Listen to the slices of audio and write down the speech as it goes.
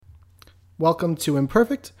Welcome to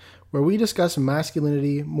Imperfect, where we discuss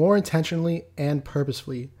masculinity more intentionally and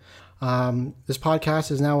purposefully. This podcast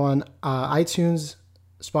is now on iTunes,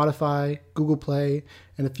 Spotify, Google Play,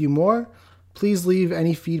 and a few more. Please leave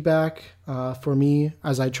any feedback for me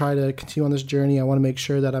as I try to continue on this journey. I want to make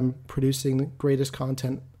sure that I'm producing the greatest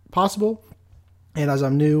content possible. And as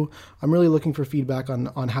I'm new, I'm really looking for feedback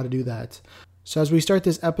on how to do that. So as we start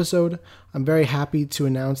this episode, I'm very happy to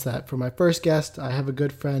announce that for my first guest, I have a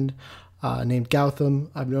good friend named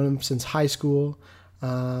Gautham. I've known him since high school.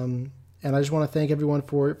 And I just want to thank everyone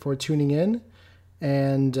for tuning in.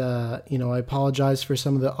 And, I apologize for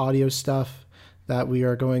some of the audio stuff that we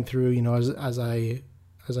are going through. As I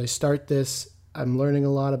start this, I'm learning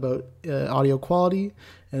a lot about audio quality.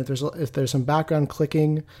 And if there's some background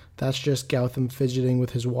clicking, that's just Gautham fidgeting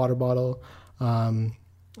with his water bottle. And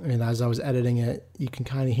as I was editing it, you can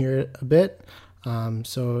kind of hear it a bit.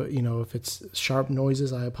 So if it's sharp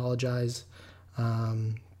noises, I apologize.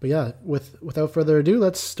 But yeah, without further ado,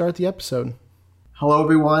 let's start the episode. Hello,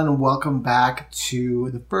 everyone, and welcome back to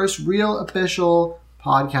the first real official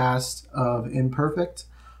podcast of Imperfect.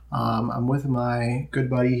 I'm with my good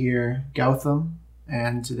buddy here, Gautham,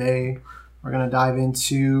 and today we're going to dive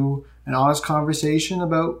into an honest conversation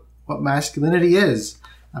about what masculinity is.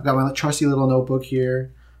 I've got my trusty little notebook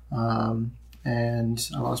here. And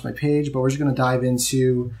I lost my page, but we're just going to dive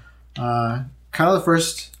into kind of the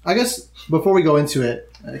first, I guess, before we go into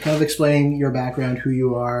it, kind of explain your background, who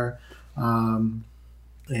you are, and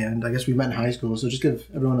I guess we met in high school, so just give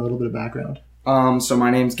everyone a little bit of background. So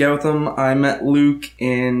my name's Gautham. I met Luke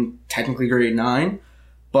in technically grade 9,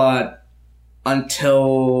 but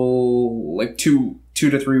until like two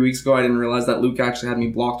to 3 weeks ago, I didn't realize that Luke actually had me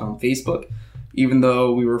blocked on Facebook, even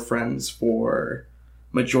though we were friends for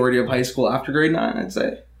majority of high school after grade 9, I'd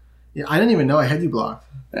say. Yeah, I didn't even know I had you blocked.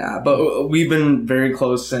 Yeah, but we've been very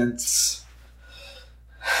close since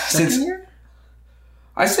Second year?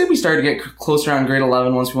 I say we started to get close around grade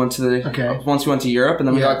 11 once we went to Europe, and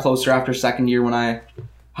then we got closer after second year when I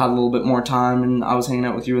had a little bit more time and I was hanging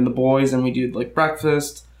out with you and the boys, and we did like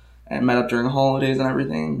breakfast and met up during holidays and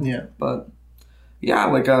everything. Yeah. But yeah,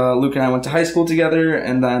 like Luke and I went to high school together,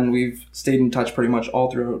 and then we've stayed in touch pretty much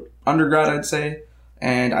all throughout undergrad, I'd say.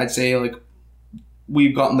 And I'd say, like,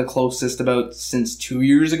 we've gotten the closest about since 2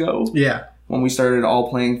 years ago. Yeah. When we started all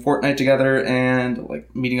playing Fortnite together and,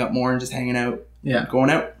 like, meeting up more and just hanging out. Yeah. Going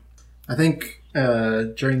out. I think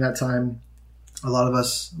during that time, a lot of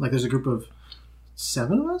us, like, there's a group of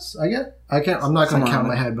 7 of us, I'm not going to count in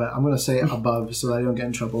my head, but I'm going to say above so that I don't get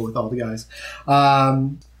in trouble with all the guys.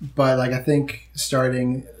 But, like, I think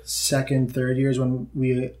starting second, third years when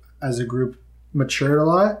we, as a group, matured a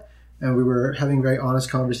lot. And we were having very honest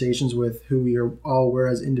conversations with who we all were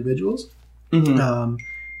as individuals. Mm-hmm.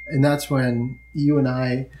 And that's when you and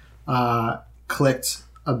I clicked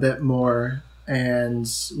a bit more,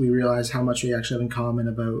 and we realized how much we actually have in common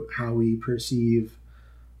about how we perceive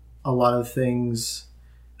a lot of things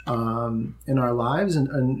in our lives and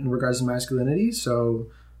in regards to masculinity. So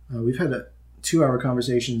we've had 2-hour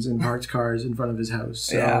conversations in parked cars in front of his house.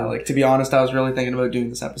 So, yeah, like, to be honest, I was really thinking about doing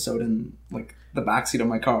this episode in, like, the backseat of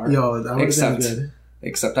my car. Yo, that would have been good.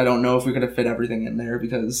 Except I don't know if we could have fit everything in there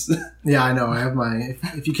because... Yeah, I know. I have my...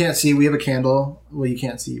 If you can't see, we have a candle. Well, you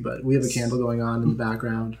can't see, but we have a candle going on in the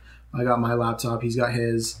background. I got my laptop. He's got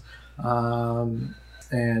his. And,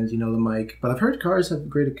 the mic. But I've heard cars have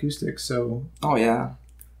great acoustics, so... Oh, yeah.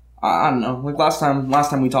 I don't know. Like, last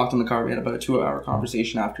time we talked in the car, we had about a 2-hour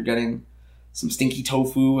conversation after getting some stinky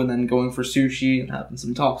tofu and then going for sushi and having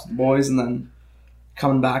some talks with the boys and then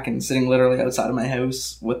coming back and sitting literally outside of my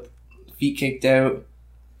house with feet kicked out.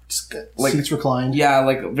 Just like, seats reclined. Yeah,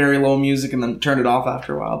 like very low music and then turned it off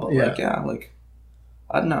after a while. But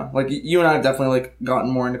I don't know. Like, you and I have definitely like gotten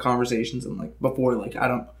more into conversations and like before, like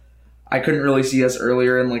I couldn't really see us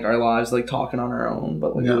earlier in like our lives like talking on our own,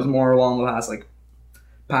 but like it was more along the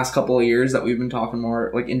past couple of years that we've been talking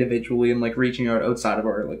more like individually and like reaching out outside of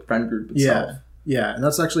our like friend group itself. Yeah, and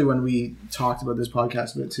that's actually when we talked about this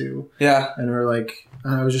podcast a bit too. Yeah. And we're like,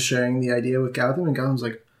 I was just sharing the idea with Gautham, and Gautham was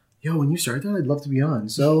like, yo, when you start that, I'd love to be on.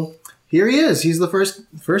 So here he is. He's the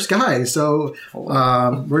first guy. So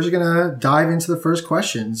we're just going to dive into the first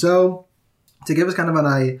question. So to give us kind of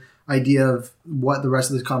an idea of what the rest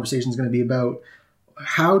of this conversation is going to be about,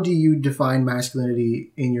 how do you define masculinity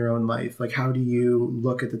in your own life? Like, how do you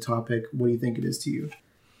look at the topic? What do you think it is to you?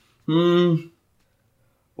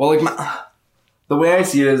 Well, like, the way I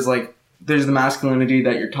see it is, like, there's the masculinity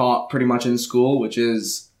that you're taught pretty much in school, which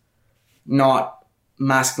is not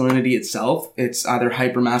masculinity itself. It's either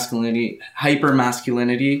hyper masculinity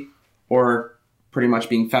or pretty much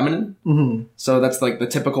being feminine. Mm-hmm. So that's like the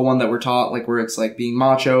typical one that we're taught, like where it's like being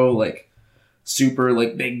macho, like super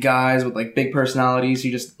like big guys with like big personalities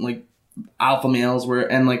who just like alpha males,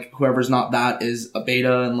 where and like whoever's not that is a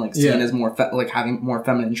beta and like seen as more like having more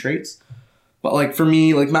feminine traits. But like for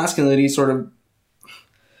me, like masculinity sort of,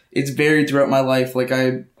 it's varied throughout my life. Like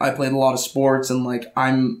I played a lot of sports and like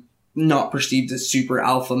I'm not perceived as super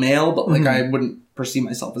alpha male, but like I wouldn't perceive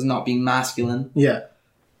myself as not being masculine. Yeah.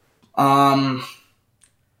 I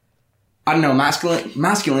don't know.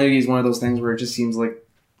 Masculinity is one of those things where it just seems like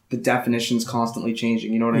the definition's constantly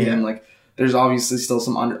changing. You know what I mean? Like there's obviously still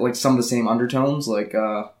some some of the same undertones. Like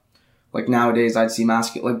nowadays I'd see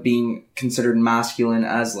like being considered masculine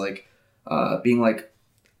as like being like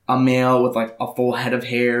a male with like a full head of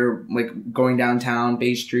hair, like going downtown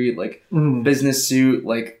Bay Street, like business suit,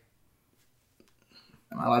 like,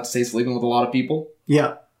 am I allowed to say sleeping with a lot of people?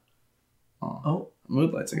 Yeah. Oh.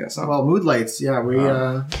 Mood lights, I guess. Well, mood lights.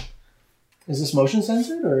 Yeah, is this motion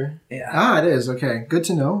censored or? Yeah. It is. Okay, good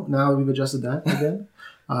to know. Now we've adjusted that again.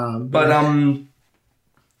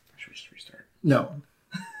 Should we just restart? No,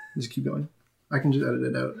 just keep going. I can just edit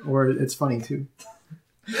it out, or it's funny too.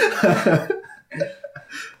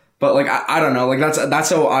 But like I don't know. Like that's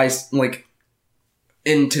how I like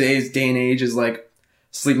in today's day and age is like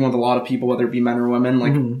sleeping with a lot of people, whether it be men or women.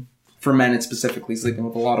 Like for men, it's specifically sleeping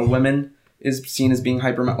with a lot of women is seen as being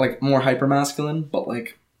more hyper masculine, but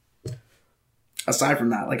like aside from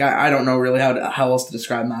that, like I don't know really how else to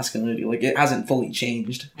describe masculinity. Like it hasn't fully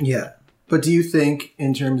changed. Yeah, but do you think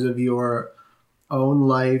in terms of your own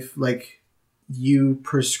life, like you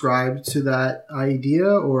prescribe to that idea,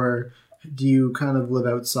 or do you kind of live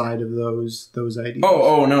outside of those ideas?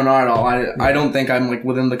 Oh no, not at all. I don't think I'm like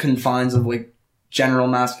within the confines of like general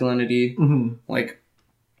masculinity. Like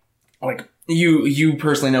you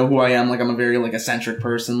personally know who I am. Like I'm a very like eccentric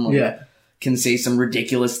person. Like, can say some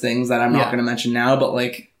ridiculous things that I'm not going to mention now. But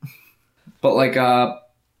I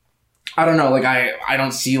don't know. Like I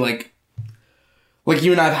don't see like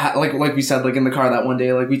you and I've had like we said like in the car that one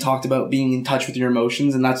day, like we talked about being in touch with your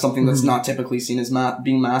emotions, and that's something that's not typically seen as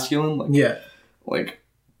being masculine. Like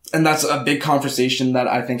and that's a big conversation that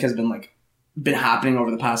I think has been happening over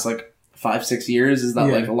the past like 5-6 years. Is that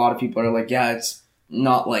like a lot of people are like, it's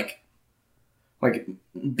not like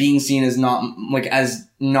being seen as not like as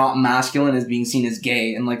not masculine as being seen as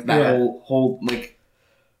gay, and like that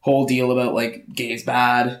whole deal about like gay is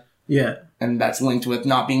bad. Yeah. And that's linked with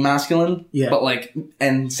not being masculine. Yeah. But like,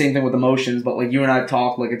 and same thing with emotions, but like you and I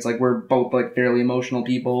talk, like it's like we're both like fairly emotional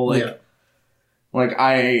people. Like,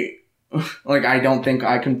 I don't think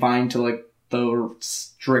I confine to like the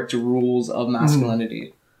strict rules of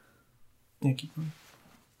masculinity. Yeah, keep going.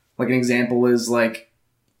 Like an example is like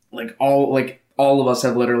all of us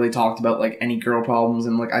have literally talked about like any girl problems,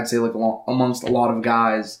 and like I'd say like amongst a lot of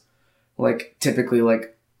guys, like typically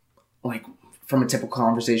like from a typical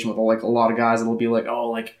conversation with like a lot of guys, it'll be like, oh,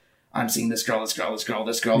 like I'm seeing this girl,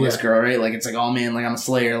 right? Like it's like, oh man, like I'm a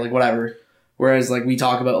slayer, like whatever. Whereas like we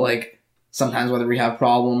talk about like sometimes whether we have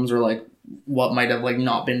problems or like what might have like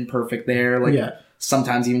not been perfect there, like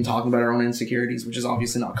sometimes even talking about our own insecurities, which is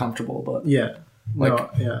obviously not comfortable, but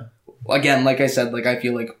again, like I said, like I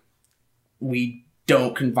feel like we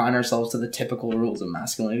don't confine ourselves to the typical rules of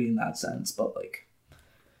masculinity in that sense, but like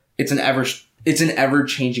it's an ever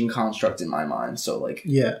changing construct in my mind. So like,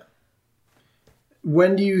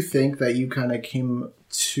 when do you think that you kind of came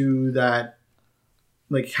to that?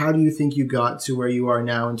 Like, how do you think you got to where you are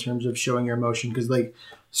now in terms of showing your emotion? Because like,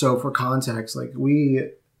 so for context, like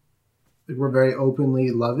we're very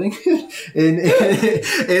openly loving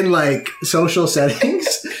in like social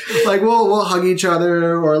settings. Like we'll hug each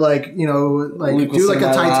other, or like, you know, like do like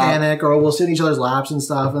a Titanic, or we'll sit in each other's laps and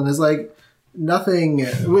stuff. And there's like nothing.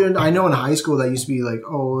 I know in high school that used to be like,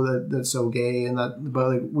 oh, that's so gay, and that. But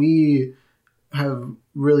like we have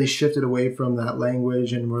really shifted away from that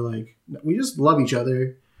language, and we're like, we just love each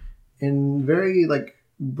other in very like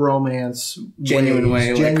bromance genuine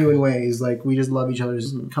ways. Like we just love each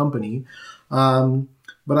other's company.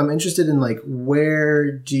 But I'm interested in like,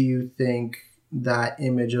 where do you think that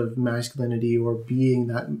image of masculinity or being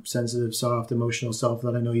that sensitive, soft, emotional self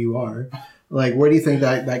that I know you are, like where do you think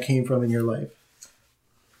that came from in your life?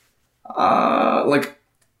 Like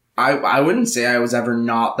I wouldn't say I was ever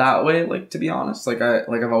not that way, like, to be honest. Like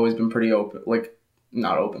I've always been pretty open, like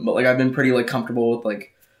not open, but like I've been pretty like comfortable with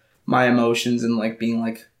like my emotions and like being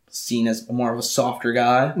like seen as more of a softer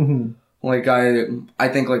guy. Like I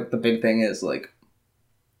think like the big thing is like,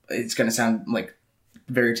 it's gonna sound like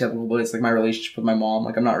very typical, but it's like my relationship with my mom.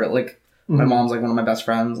 Like I'm not really like, my mom's like one of my best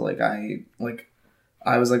friends. Like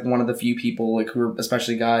I was like one of the few people like who were,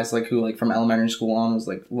 especially guys like who like from elementary school on, was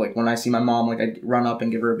like when I see my mom, like I'd run up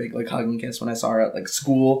and give her a big like hug and kiss when I saw her at like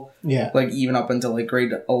school. Yeah. Like even up until like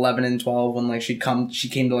grade 11 and 12 when like she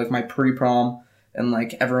came to like my pre-prom and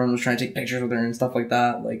like everyone was trying to take pictures with her and stuff like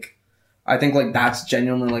that. Like I think like that's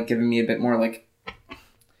genuinely like giving me a bit more like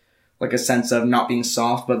a sense of not being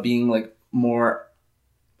soft but being like more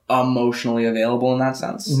emotionally available in that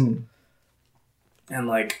sense. Mm-hmm. And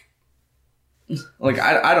like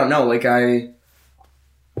I don't know, like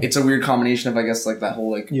it's a weird combination of I guess like that whole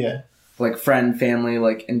like like friend, family,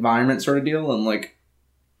 like environment sort of deal, and like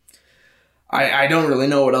I don't really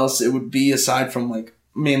know what else it would be aside from like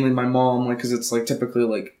mainly my mom, like because it's like typically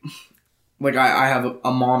like I have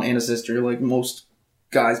a mom and a sister. Like most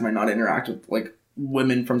guys might not interact with like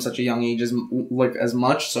women from such a young age as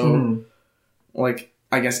much, so like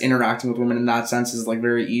I guess interacting with women in that sense is like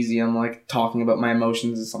very easy, and like talking about my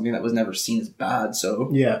emotions is something that was never seen as bad. So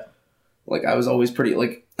yeah, like I was always pretty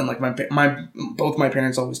like, and like both my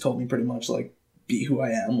parents always told me pretty much like be who I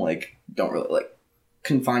am, like don't really like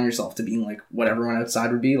confine yourself to being like what everyone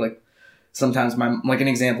outside would be. Like sometimes like an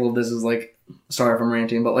example of this is like, sorry if I'm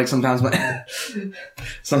ranting, but like sometimes like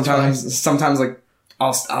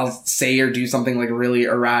I'll say or do something like really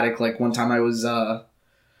erratic. Like one time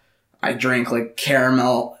I drank like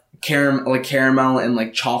caramel and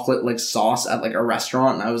like chocolate like sauce at like a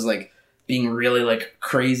restaurant, and I was like being really like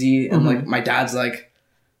crazy, and like my dad's like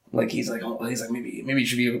he's like maybe you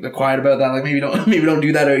should be quiet about that, like maybe don't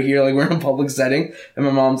do that out here, like we're in a public setting. And my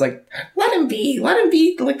mom's like, let him be,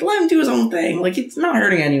 like let him do his own thing, like it's not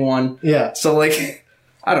hurting anyone. Yeah. So like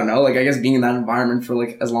I don't know, like I guess being in that environment for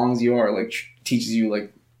like as long as you are like teaches you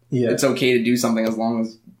like it's okay to do something as long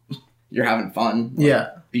as you're having fun. Like,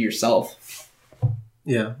 be yourself.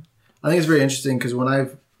 Yeah. I think it's very interesting because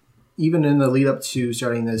when even in the lead up to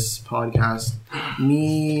starting this podcast,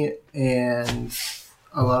 me and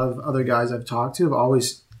a lot of other guys I've talked to have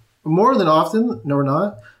always, more than often, no or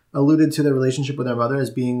not, alluded to their relationship with their mother as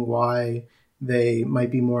being why they might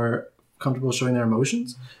be more comfortable showing their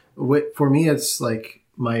emotions. For me, it's like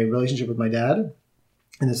my relationship with my dad,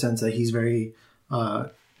 in the sense that he's very, one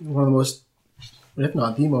of the most, if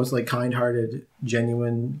not the most, like kind-hearted,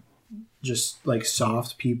 genuine, just like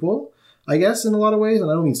soft people, I guess, in a lot of ways.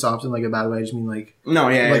 And I don't mean soft in like a bad way. I just mean like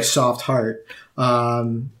soft heart.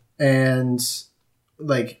 And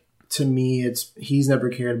like to me, he's never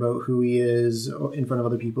cared about who he is in front of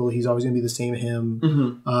other people. He's always going to be the same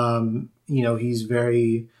him. You know, he's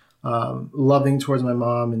very loving towards my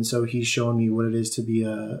mom, and so he's shown me what it is to be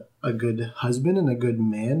a good husband and a good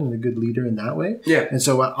man and a good leader in that way. Yeah. And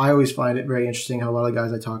so I always find it very interesting how a lot of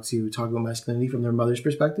guys I talk to talk about masculinity from their mother's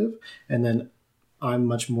perspective, and then I'm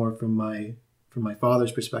much more from my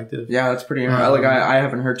father's perspective. Yeah, that's pretty interesting. Like I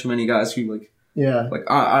haven't heard too many guys who like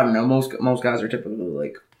I don't know, most guys are typically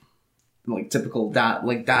like typical dad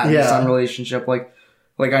and son relationship. Like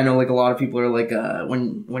I know like a lot of people are like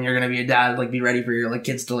when you're gonna be a dad, like be ready for your like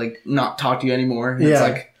kids to like not talk to you anymore. And it's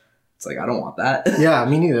like I don't want that. Yeah,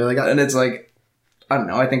 me neither. Like and it's like I don't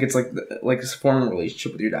know. I think it's like forming a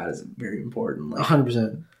relationship with your dad is very important.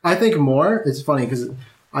 100%. I think more. It's funny because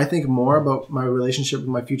I think more about my relationship with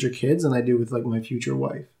my future kids than I do with like my future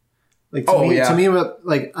wife. Like to me,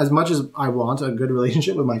 like as much as I want a good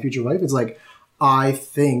relationship with my future wife, it's like I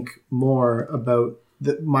think more about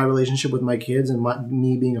my relationship with my kids and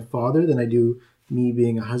me being a father than I do me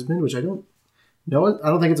being a husband, which I don't know. I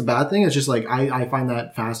don't think it's a bad thing. It's just like I find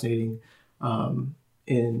that fascinating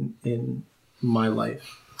in my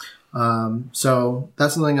life. So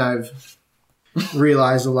that's something I've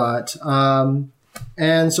realized a lot.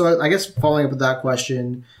 And so I guess following up with that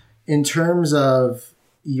question, in terms of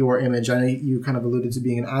your image, I know you kind of alluded to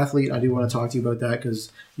being an athlete. I do want to talk to you about that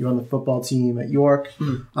because you're on the football team at York.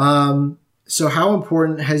 So how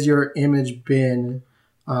important has your image been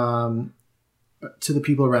to the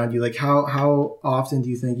people around you? Like how often do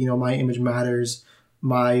you think, my image matters,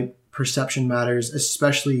 my perception matters,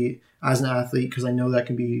 especially as an athlete, because I know that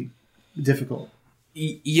can be difficult.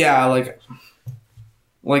 Yeah, like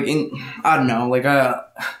I don't know, like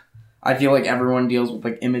I feel like everyone deals with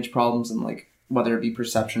like image problems and like whether it be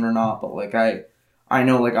perception or not, but like I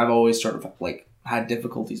know like I've always sort of like had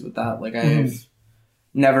difficulties with that. Like I've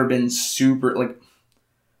never been super like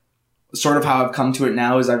sort of how I've come to it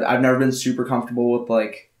now is I've never been super comfortable with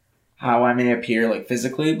like how I may appear like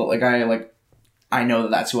physically, but like I know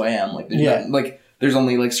that that's who I am. Like there's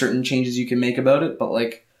only like certain changes you can make about it, but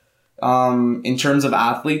like in terms of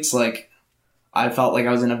athletes, like I felt like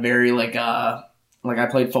I was in a very like I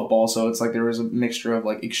played football, so it's like there was a mixture of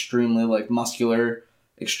like extremely like muscular,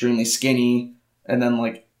 extremely skinny, and then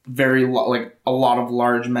like like a lot of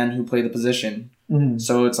large men who play the position. Mm-hmm.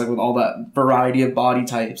 So it's like with all that variety of body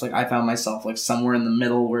types, like I found myself like somewhere in the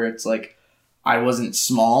middle where it's like I wasn't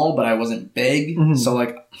small, but I wasn't big. Mm-hmm. So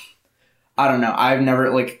like, I don't know. I've never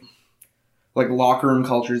like locker room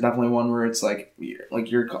culture is definitely one where it's like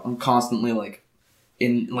you're constantly like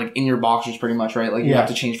in your boxers pretty much, right? Like you have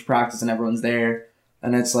to change for practice and everyone's there.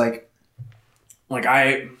 And it's like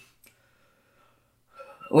I,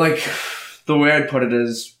 like the way I'd put it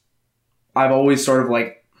is I've always sort of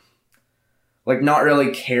like not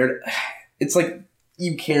really cared. It's like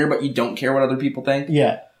you care, but you don't care what other people think.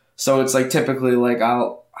 Yeah. So it's like typically like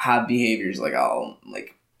I'll have behaviors like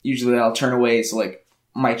usually I'll turn away so like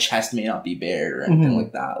my chest may not be bared or anything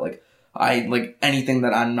like that. Like I like anything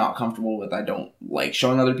that I'm not comfortable with, I don't like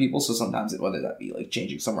showing other people. So sometimes whether that be like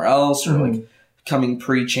changing somewhere else or like coming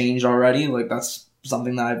pre-changed already, like that's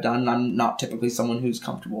something that I've done. I'm not typically someone who's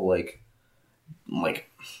comfortable like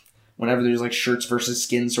whenever there's like shirts versus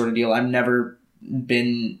skins sort of deal. I've never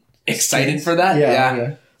been excited skins for that.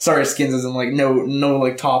 Yeah. Sorry, skins isn't like no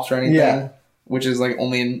like tops or anything. Yeah. Which is like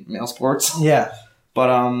only in male sports. Yeah. But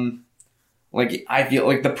like I feel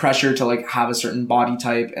like the pressure to like have a certain body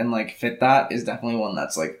type and like fit that is definitely one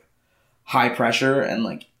that's like high pressure, and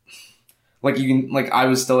like you can like I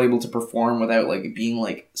was still able to perform without like being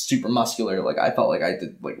like super muscular. Like I felt like I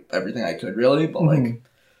did like everything I could really, but like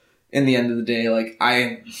in the end of the day, like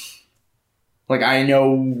I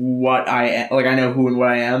know what I am, like I know who and what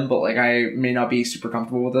I am, but like I may not be super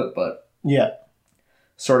comfortable with it, but yeah,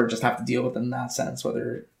 sort of just have to deal with it in that sense,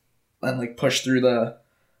 whether and like push through the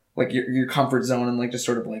like your comfort zone and like just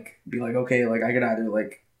sort of like be like, okay, like I could either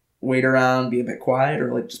like wait around, be a bit quiet,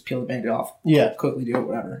 or like just peel the band off. Yeah, quickly do it,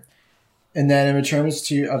 whatever. And then in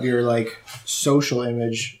terms of your like social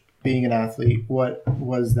image, being an athlete, what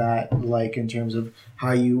was that like in terms of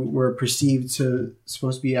how you were perceived to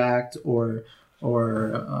supposed to be act or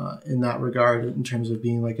in that regard in terms of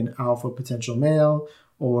being like an alpha potential male,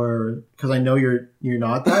 or because I know you're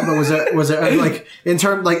not that, but was it like in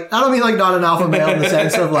terms like I don't mean like not an alpha male in the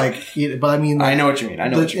sense of like, but I mean like, I know what you mean.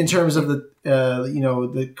 In terms of the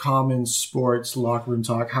the common sports locker room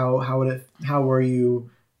talk. How were you?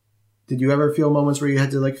 Did you ever feel moments where you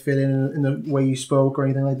had to like fit in the way you spoke or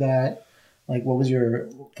anything like that? Like, what was your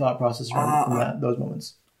thought process from those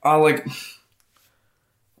moments?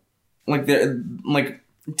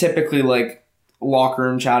 Typically like locker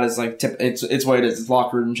room chat is like it's what it is. It's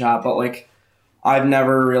locker room chat, but like I've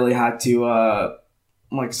never really had to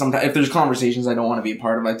like sometimes if there's conversations I don't want to be a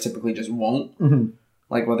part of, I typically just won't. Mm-hmm.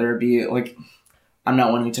 Like whether it be like I'm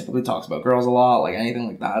not one who typically talks about girls a lot, like anything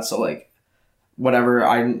like that. So like whatever,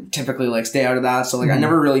 I typically like stay out of that. So like I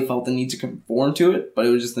never really felt the need to conform to it, but it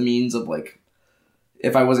was just the means of like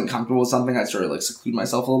if I wasn't comfortable with something, I'd sort of like seclude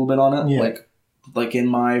myself a little bit on it. Yeah. Like in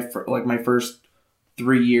my first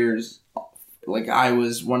 3 years, like I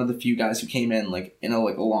was one of the few guys who came in like in a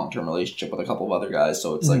long-term relationship with a couple of other guys.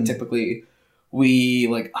 So it's like typically we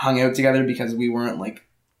like hung out together because we weren't like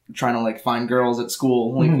trying to like find girls at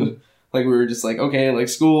school. Like we were just like, okay, like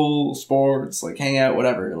school, sports, like hang out,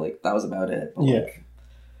 whatever. Like that was about it. But, like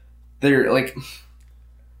they're like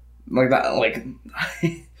that. Like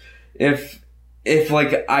if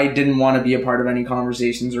like I didn't want to be a part of any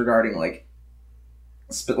conversations regarding like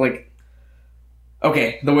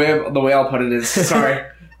okay, the way I'll put it is sorry,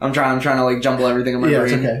 I'm trying to like jumble everything in my brain.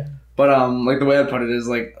 It's okay. But like the way I put it is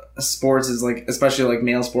like sports is like, especially like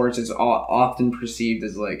male sports, is often perceived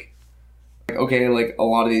as like okay, like a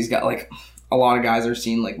lot of these guys, like a lot of guys are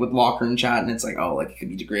seen like with locker room chat, and it's like, oh, like it could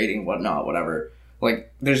be degrading, whatnot, whatever.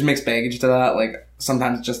 Like there's mixed baggage to that. Like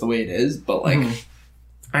sometimes it's just the way it is, but like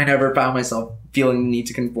I never found myself feeling the need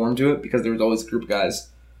to conform to it because there was always a group of guys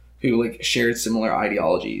who like shared similar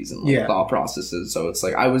ideologies and like thought processes. So it's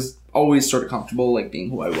like I was always sort of comfortable like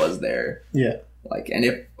being who I was there. Yeah. Like, and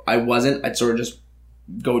if I wasn't, I'd sort of just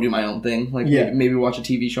go do my own thing. Like maybe watch a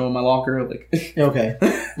TV show in my locker. Like okay.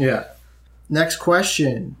 Yeah. Next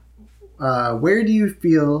question. Where do you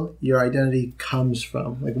feel your identity comes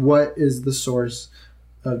from? Like, what is the source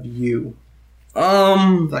of you?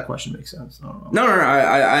 If that question makes sense. I don't know. No.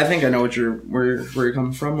 I think I know what where you're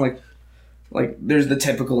coming from. Like there's the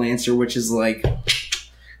typical answer, which is like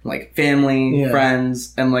family,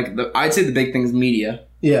 friends, and like I'd say the big thing is media.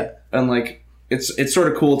 Yeah. And like it's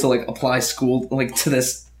sort of cool to like apply school like to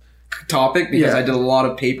this topic because I did a lot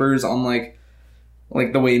of papers on like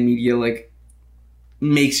the way media like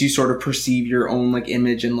makes you sort of perceive your own like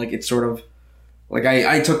image, and like it's sort of like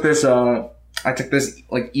I took this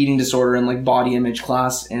like eating disorder and like body image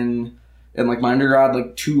class in like my undergrad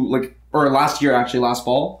last year, actually last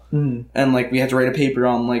fall. And like we had to write a paper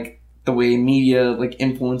on like the way media like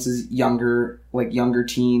influences younger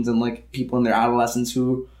teens and like people in their adolescence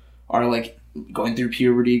who are like going through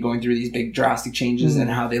puberty, going through these big drastic changes and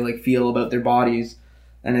how they like feel about their bodies.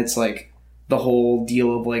 And it's like the whole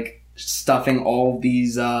deal of like stuffing all of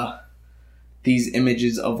these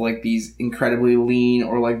images of like these incredibly lean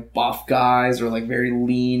or like buff guys or like very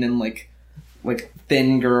lean and like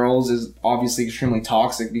thin girls is obviously extremely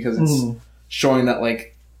toxic because it's showing that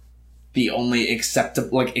like the only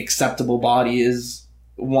acceptable body is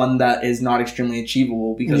one that is not extremely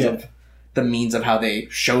achievable because of the means of how they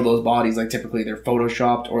show those bodies. Like typically they're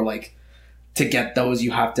photoshopped, or like to get those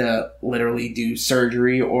you have to literally do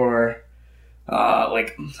surgery or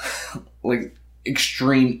like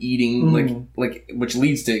extreme eating, like which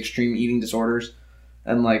leads to extreme eating disorders.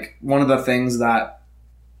 And like one of the things that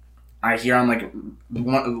I hear on like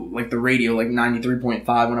the radio, like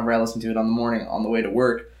 93.5, whenever I listen to it on the morning on the way to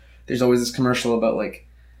work, there's always this commercial about like,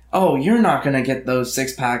 oh, you're not gonna get those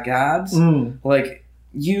 6-pack abs. Like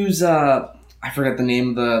use I forget the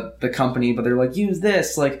name of the company, but they're like, use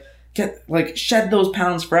this, like get like shed those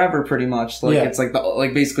pounds forever, pretty much. Like it's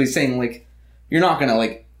like basically saying like you're not gonna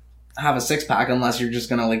like have a 6-pack unless you're just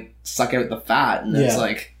gonna like suck out the fat. And it's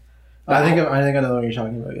like I think I know what you're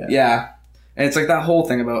talking about. Yeah. And it's like that whole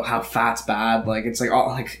thing about how fat's bad. Like it's like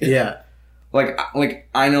like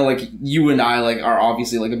I know like you and I like are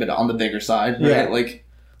obviously like a bit on the bigger side, right? Like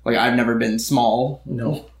I've never been small.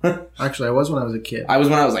 No. Actually, I was when I was a kid. I was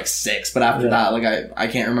when I was like 6, but after that, like I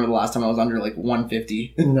can't remember the last time I was under like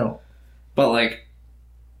 150. No. But like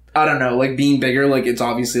I don't know, like being bigger, like it's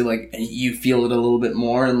obviously like you feel it a little bit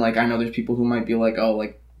more, and like I know there's people who might be like, oh,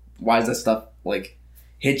 like why does that stuff like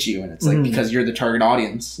hit you? And it's like because you're the target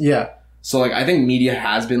audience. Yeah. So, like, I think media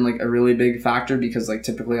has been, like, a really big factor because, like,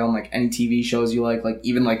 typically on, like, any TV shows you like,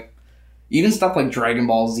 even stuff like Dragon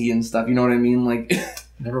Ball Z and stuff, you know what I mean? Like...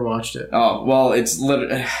 Never watched it. Oh, well, it's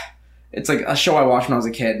literally... It's, like, a show I watched when I was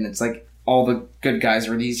a kid, and it's, like, all the good guys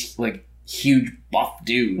are these, like, huge buff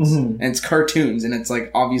dudes. And it's cartoons, and it's,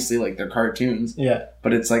 like, obviously, like, they're cartoons. Yeah.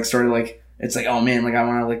 But it's, like, sort of, like... It's, like, oh, man, like, I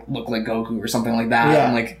want to, like, look like Goku or something like that. Yeah.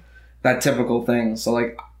 And, like, that typical thing. So,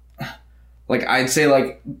 like, I'd say,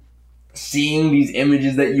 like... seeing these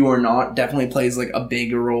images that you are not definitely plays like a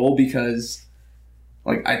big role because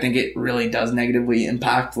like I think it really does negatively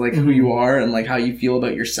impact like who you are and like how you feel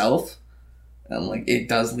about yourself, and like it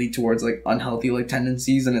does lead towards like unhealthy like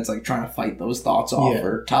tendencies, and it's like trying to fight those thoughts off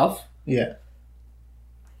are tough.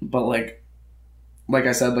 But like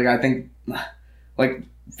I said, like I think like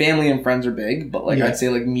family and friends are big, but like I'd say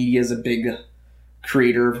like media is a big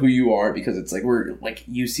creator of who you are because it's like we're like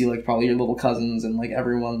you see like probably your little cousins and like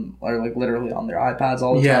everyone are like literally on their iPads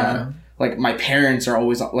all the time. Like my parents are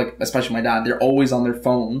always like, especially my dad, they're always on their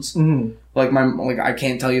phones. Like I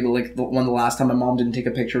can't tell you when the last time my mom didn't take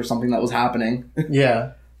a picture of something that was happening.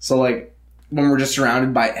 So like when we're just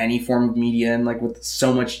surrounded by any form of media and like with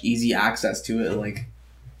so much easy access to it, like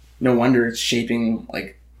no wonder it's shaping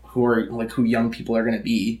like who young people are going to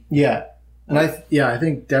be. And I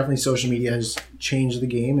think definitely social media has changed the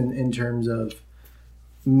game in terms of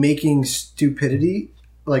making stupidity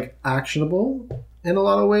like actionable in a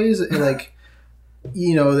lot of ways. Like,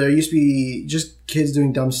 you know, there used to be just kids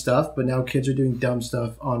doing dumb stuff, but now kids are doing dumb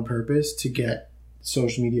stuff on purpose to get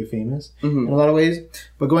social media famous in a lot of ways.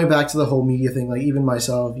 But going back to the whole media thing, like even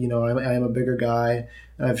myself, you know, I am a bigger guy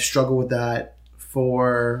and I've struggled with that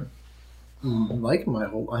for like my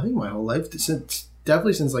whole life,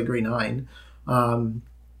 definitely since like grade 9.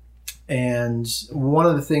 And one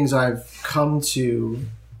of the things I've come to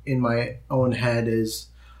in my own head is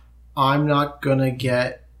I'm not gonna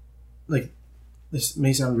get, like, this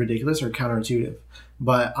may sound ridiculous or counterintuitive,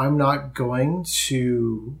 but I'm not going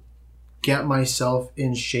to get myself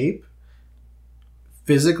in shape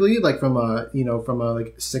physically, like from a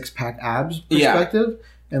like 6-pack abs perspective,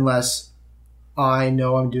 unless I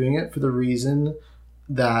know I'm doing it for the reason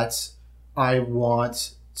that I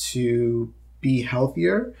want to be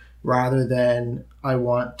healthier rather than I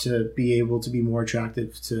want to be able to be more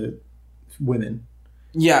attractive to women.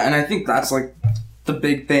 Yeah, and I think that's like the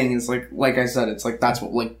big thing is like I said, it's like that's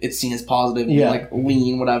what like it's seen as positive, and, like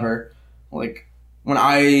lean, whatever. Like when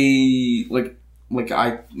I I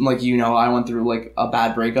went through like a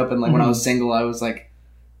bad breakup, and like when I was single, I was like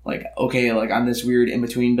okay, like I'm this weird in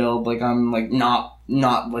between build, like I'm like not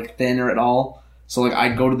like thinner at all. So like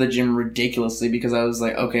I'd go to the gym ridiculously because I was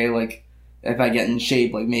like, okay, like if I get in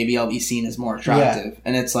shape, like maybe I'll be seen as more attractive.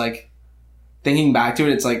 And it's like thinking back to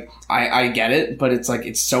it, it's like I get it, but it's like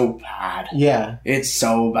it's so bad. It's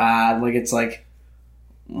so bad. Like it's like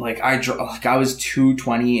I was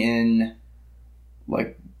 220 in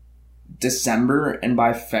like December, and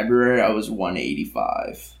by February I was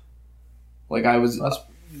 185. Like I was. That's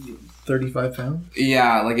 35 pounds.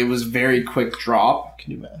 Yeah, like it was very quick drop.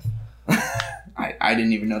 Can you math? I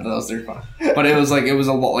didn't even know that was 35, but it was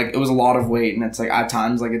a lot of weight, and it's like at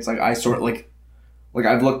times like it's like I sort of like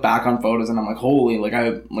I've looked back on photos and I'm like, holy,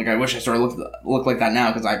 I wish I sort of looked like that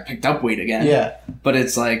now because I picked up weight again. Yeah, but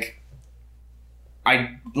it's like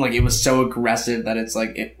it was so aggressive that it's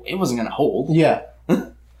like it wasn't gonna hold. Yeah,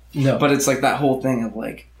 no, but it's like that whole thing of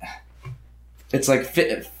like, it's like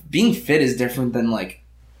being fit is different than like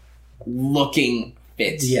looking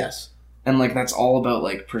fit. Yes. And, like, that's all about,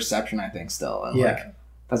 like, perception, I think, still. And, like,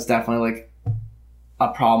 that's definitely, like, a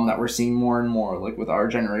problem that we're seeing more and more, like, with our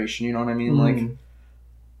generation, you know what I mean? Mm-hmm. Like,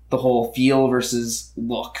 the whole feel versus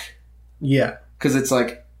look. Yeah. Because it's,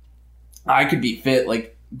 like, I could be fit,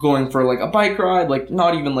 like, going for, like, a bike ride, like,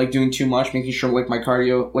 not even, like, doing too much, making sure, like, my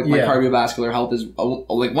cardiovascular health is,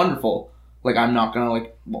 like, wonderful. Like, I'm not gonna,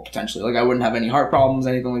 like, well, potentially, like, I wouldn't have any heart problems,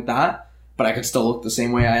 anything like that, but I could still look the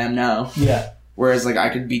same way I am now. Yeah. Whereas, like, I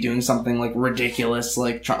could be doing something, like, ridiculous,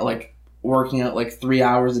 like, working out, like, 3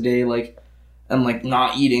 hours a day, like, and, like,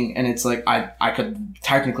 not eating, and it's, like, I could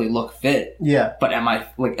technically look fit. Yeah. But am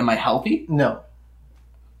I healthy? No.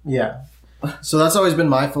 Yeah. So that's always been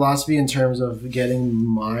my philosophy in terms of getting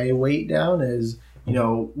my weight down is, you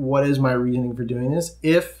know, what is my reasoning for doing this?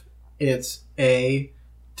 If it's to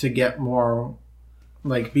get more,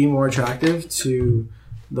 like, be more attractive to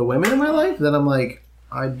the women in my life, then I'm like,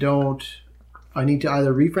 I need to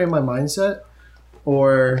either reframe my mindset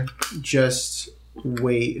or just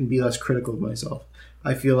wait and be less critical of myself.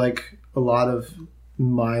 I feel like a lot of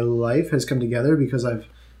my life has come together because I've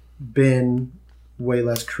been way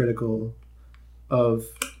less critical of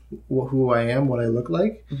who I am, what I look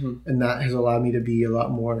like, and that has allowed me to be a lot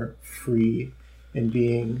more free in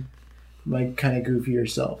being my kind of goofier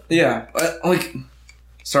self. Yeah, like...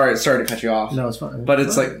 Sorry to cut you off. No, it's fine. But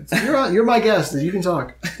it's like... You're my guest. You can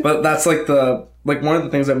talk. But that's like one of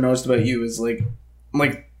the things I've noticed about you is like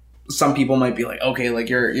some people might be like, okay, like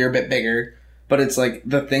you're a bit bigger. But it's like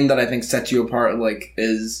the thing that I think sets you apart, like,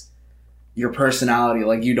 is your personality.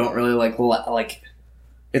 Like, you don't really like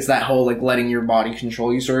it's that whole like letting your body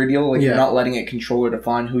control you sort of deal. Like, you're not letting it control or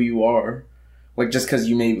define who you are. Like, just because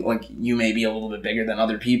you may be a little bit bigger than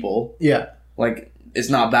other people. Yeah. Like, it's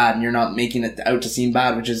not bad, and you're not making it out to seem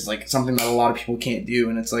bad, which is like something that a lot of people can't do,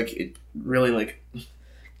 and it's like it really like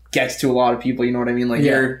gets to a lot of people. You know what I mean? Like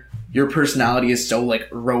your personality is so like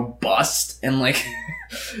robust and like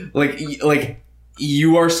like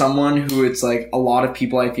you are someone who it's like a lot of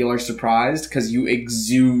people I feel are surprised because you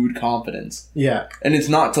exude confidence. Yeah, and it's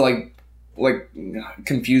not to like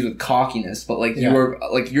confuse with cockiness, but like you're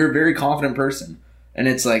a very confident person. And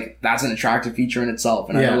it's like, that's an attractive feature in itself.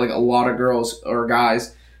 And I know like a lot of girls or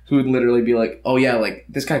guys who would literally be like, oh yeah, like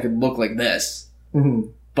this guy could look like this. Mm-hmm.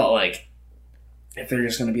 But like, if they're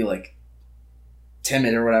just going to be like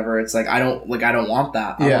timid or whatever, it's like, I don't want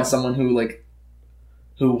that. I want someone who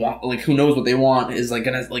who knows what they want is like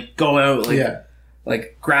going to like go out,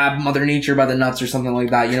 like grab Mother Nature by the nuts or something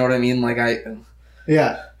like that. You know what I mean? Like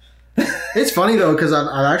it's funny though, because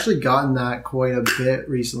I've actually gotten that quite a bit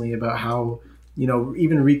recently about how, you know,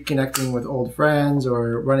 even reconnecting with old friends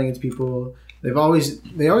or running into people, they always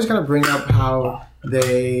kind of bring up how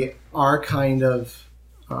they are kind of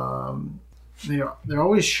they're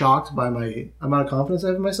always shocked by my amount of confidence I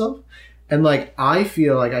have in myself. And like, I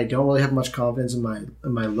feel like I don't really have much confidence in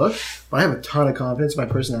my look, but I have a ton of confidence in my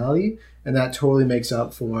personality, and that totally makes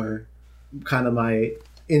up for kind of my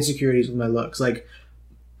insecurities with my looks. Like,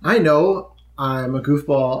 I know I'm a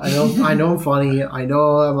goofball. I know I'm funny. I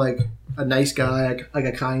know I'm like a nice guy, like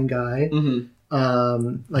a kind guy.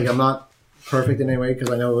 Mm-hmm. Like, I'm not perfect in any way because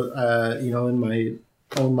I know, you know, in my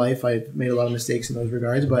own life I've made a lot of mistakes in those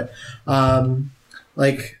regards. But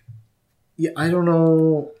like, yeah, I don't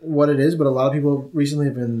know what it is, but a lot of people recently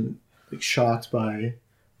have been like shocked by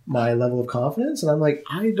my level of confidence, and I'm like,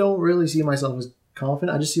 I don't really see myself as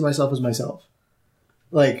confident. I just see myself as myself.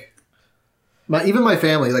 Like, even my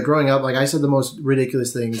family, like growing up, like I said the most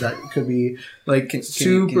ridiculous things that could be like can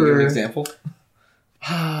you give an example?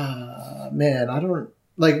 Man, I don't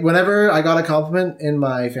like. Whenever I got a compliment in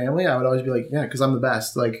my family, I would always be like, "Yeah," because I'm the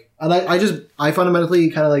best. Like, and I fundamentally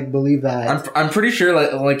kind of like believe that. I'm pretty sure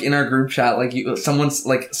like in our group chat, like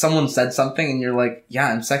someone said something, and you're like,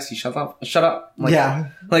 "Yeah, I'm sexy. Shut up." Like,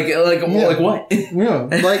 like what? Yeah,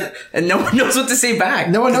 like, and no one knows what to say back.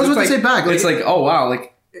 No one knows what to say back. Like, it's like, oh wow, like.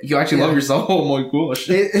 You actually love yourself? Oh my gosh.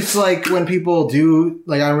 It's like when people do,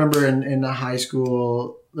 like I remember in high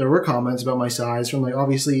school, there were comments about my size from like,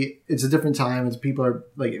 obviously it's a different time. People are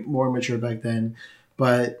like more mature back then.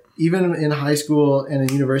 But even in high school and in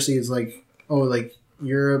university, it's like, oh, like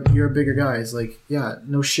you're a bigger guy. It's like, yeah,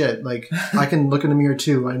 no shit. Like I can look in the mirror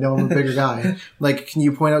too. I know I'm a bigger guy. Like, can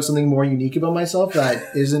you point out something more unique about myself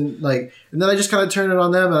that isn't like? And then I just kind of turn it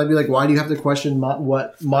on them, and I'd be like, why do you have to question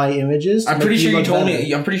what my image is? I'm pretty sure you told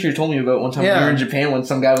me. I'm pretty sure you told me about one time when you were in Japan when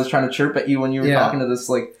some guy was trying to chirp at you when you were talking to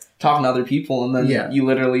other people, and then you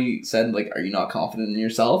literally said like, "Are you not confident in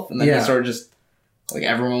yourself?" And then you sort of just like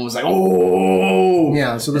everyone was like, "Oh,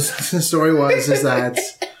 yeah." So the story is that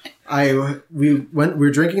we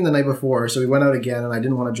were drinking the night before, so we went out again, and I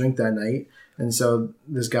didn't want to drink that night, and so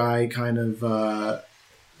this guy kind of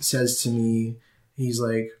says to me, he's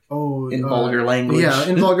like, "Oh," in vulgar language,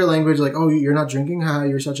 in vulgar language, like, "Oh, you're not drinking? Huh?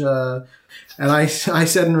 You're such a," and I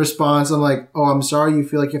said in response, I'm like, "Oh, I'm sorry you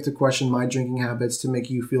feel like you have to question my drinking habits to make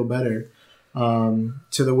you feel better."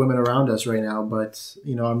 To the women around us right now, but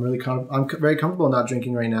I'm very comfortable not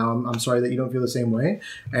drinking right now. I'm sorry that you don't feel the same way.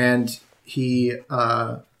 And he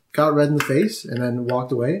got red in the face and then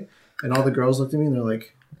walked away. And all the girls looked at me and they're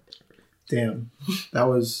like, "Damn, that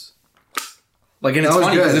was." Like, and it's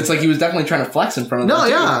funny because it's like he was definitely trying to flex in front of them. No,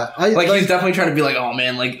 yeah. He's definitely trying to be like, "Oh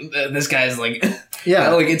man, like this guy's like," yeah,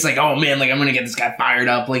 like it's like, "Oh man, like I'm gonna get this guy fired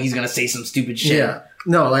up. Like he's gonna say some stupid shit." Yeah.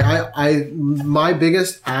 No, like my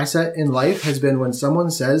biggest asset in life has been when someone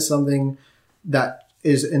says something that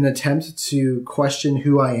is an attempt to question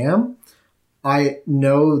who I am. I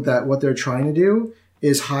know that what they're trying to do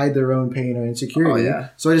is hide their own pain or insecurity. Oh, yeah.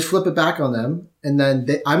 So I just flip it back on them, and then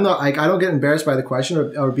I'm not like, I don't get embarrassed by the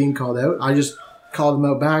question or being called out. I just call them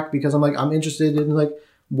out back because I'm like, I'm interested in like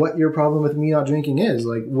what your problem with me not drinking is.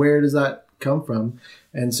 Like, where does that come from?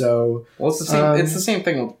 And so, well, it's the same. It's the same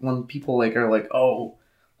thing when people like are like, "Oh,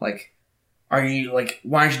 like, are you like,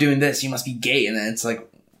 why aren't you doing this? You must be gay." And then it's like,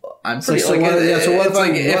 I'm pretty like, so what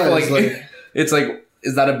if it's like,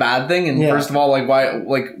 is that a bad thing? And first of all, like, why?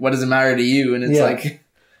 Like, what does it matter to you? And it's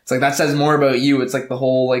like that says more about you. It's like the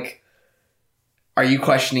whole like, are you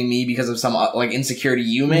questioning me because of some like insecurity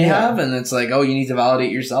you may have? And it's like, oh, you need to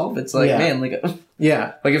validate yourself. It's like, man, like,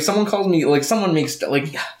 like if someone calls me, like, someone makes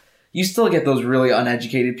like. You still get those really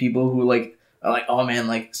uneducated people who like are like, "Oh man,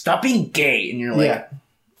 like stop being gay," and you're like,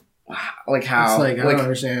 wow, like how? It's like I don't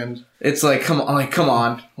understand. It's like come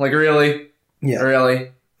on, like really,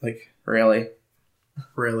 really, like really,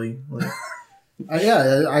 like,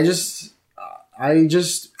 I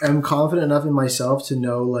just am confident enough in myself to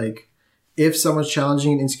know like if someone's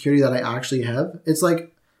challenging an insecurity that I actually have. It's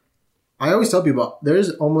like I always tell people,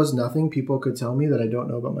 there's almost nothing people could tell me that I don't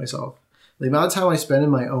know about myself. The amount of time I spend in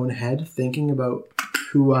my own head thinking about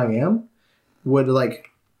who I am would, like,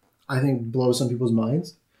 I think blow some people's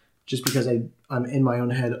minds just because I'm in my own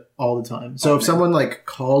head all the time. So if someone, like,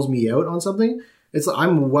 calls me out on something, it's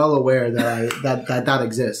I'm well aware that that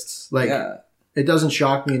exists. Like, it doesn't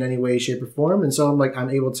shock me in any way, shape, or form. And so I'm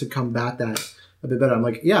able to combat that a bit better. I'm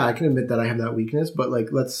like, yeah, I can admit that I have that weakness, but,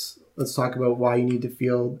 like, let's talk about why you need to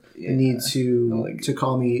feel the need to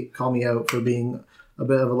call me out for being a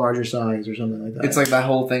bit of a larger size or something like that. It's like that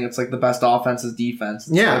whole thing. It's like the best offense is defense.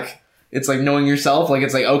 It's like knowing yourself. Like,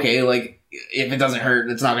 it's like, okay, like if it doesn't hurt,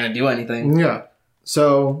 it's not going to do anything. Yeah.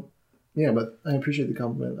 So, yeah, but I appreciate the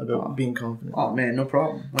compliment about being confident. Oh man, no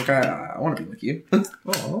problem. Like I want to be like you.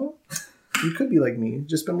 Oh, you could be like me.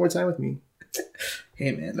 Just spend more time with me.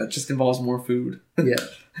 Hey man, that just involves more food. Yeah.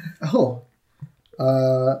 Oh,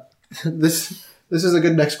 This is a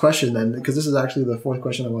good next question then, because this is actually the fourth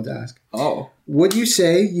question I want to ask. Oh. Would you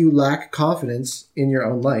say you lack confidence in your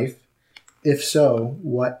own life? If so,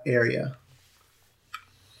 what area?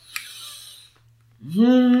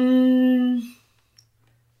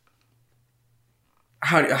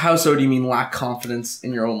 How so do you mean lack confidence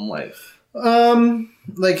in your own life?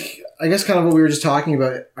 Like, I guess kind of what we were just talking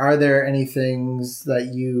about. Are there any things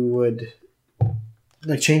that you would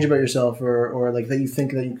like change about yourself or like that you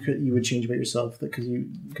think that you would change about yourself because you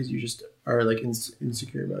just are like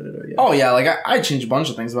insecure about it? Or Oh yeah, like I change a bunch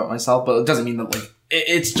of things about myself, but it doesn't mean that like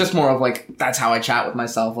it's just more of like that's how I chat with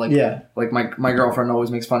myself. Like like my girlfriend always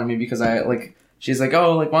makes fun of me because I like she's like,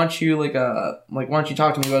 oh, like why don't you why don't you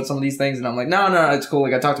talk to me about some of these things? And I'm like, no, it's cool.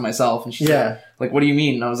 Like I talk to myself, and she's like, what do you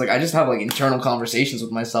mean? And I was like, I just have like internal conversations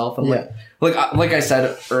with myself, and like I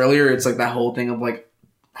said earlier, it's like that whole thing of like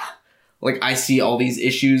I see all these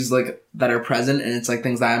issues like that are present, and it's like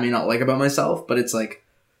things that I may not like about myself, but it's like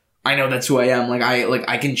I know that's who I am. Like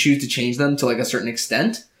I can choose to change them to like a certain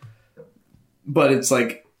extent, but it's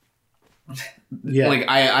like like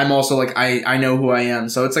I'm also like I know who I am,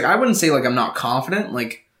 so it's like I wouldn't say like I'm not confident.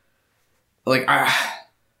 Like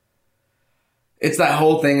it's that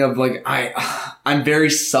whole thing of like I'm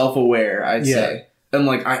very self-aware. I'd say And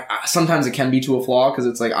like I sometimes it can be to a flaw because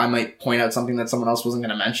it's like I might point out something that someone else wasn't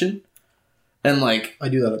going to mention, and like I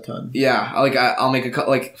do that a ton. Yeah, like I'll make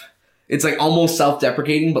like it's like almost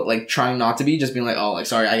self-deprecating, but like trying not to be, just being like, oh, like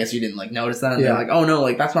sorry, I guess you didn't like notice that. And they're like, oh no,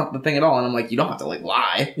 like that's not the thing at all. And I'm like, you don't have to like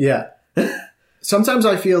lie. Yeah. Sometimes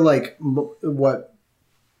I feel like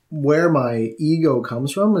where my ego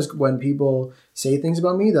comes from is when people say things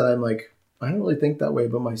about me that I'm like, I don't really think that way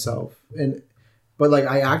about myself, but like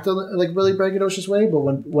I act like really braggadocious way. But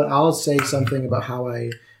when I'll say something about how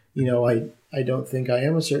I don't think I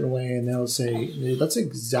am a certain way, and they'll say that's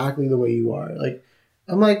exactly the way you are. Like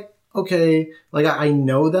I'm like, okay, like I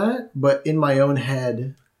know that, but in my own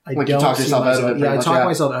head, I like don't talk yourself out of it. Yeah, I talk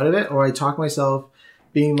myself out of it, or I talk myself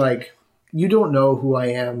being like, you don't know who I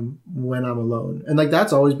am when I'm alone, and like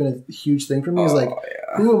that's always been a huge thing for me. Is like,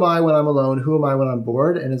 who am I when I'm alone? Who am I when I'm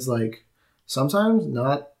bored? And it's like sometimes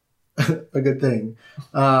not a good thing.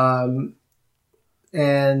 And,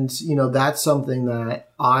 that's something that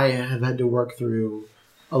I have had to work through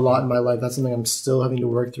a lot in my life. That's something I'm still having to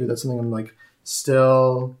work through. That's something I'm like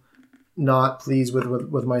still not pleased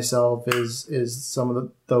with myself is some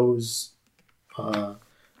of those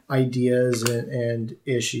ideas and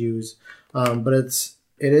issues. But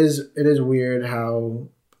it is weird how,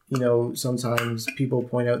 sometimes people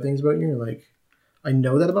point out things about you and you're like, I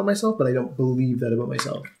know that about myself, but I don't believe that about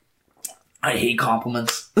myself. I hate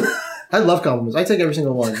compliments. I love compliments. I take every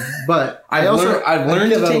single one, but I've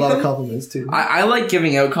learned to take a lot them. of compliments too. I like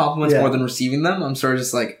giving out compliments more than receiving them. I'm sort of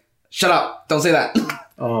just like, shut up, don't say that.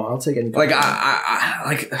 Oh, I'll take any. Like I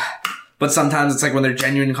like, but sometimes it's like when they're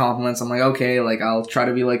genuine compliments, I'm like, okay, like I'll try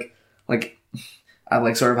to be like I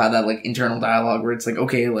like sort of had that like internal dialogue where it's like,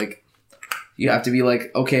 okay, like you have to be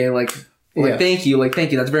like, okay, like thank you,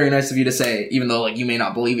 that's very nice of you to say, even though like you may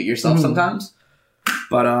not believe it yourself sometimes.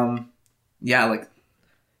 But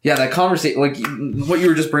that conversation, like what you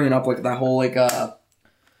were just bringing up, like that whole like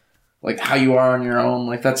how you are on your own,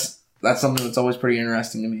 like that's something that's always pretty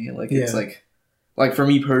interesting to me. Like it's like for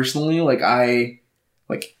me personally, like I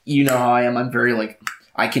like how I am. I'm very like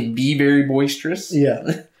I can be very boisterous. Yeah.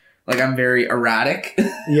 Like I'm very erratic.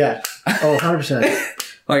 Yeah. Oh, 100%.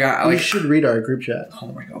 Like you should read our group chat. Oh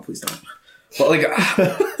my god, please don't. But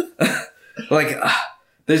like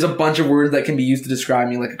there's a bunch of words that can be used to describe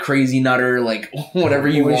me, like a crazy nutter, like whatever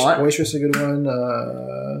you want. Boisterous is a good one.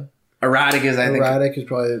 Erratic is, I think. Erratic is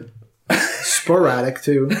probably sporadic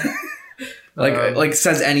too. Like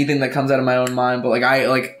says anything that comes out of my own mind, but like I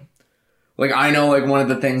know like one of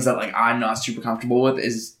the things that like I'm not super comfortable with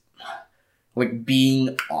is like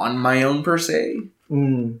being on my own per se.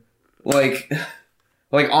 Like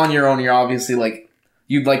on your own, you're obviously like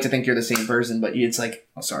you'd like to think you're the same person, but it's like,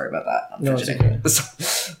 oh, sorry about that. I'm fidgeting. Okay.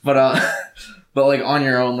 But like on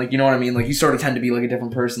your own, like, you know what I mean? Like you sort of tend to be like a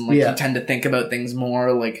different person. Like you tend to think about things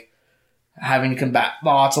more, like having to combat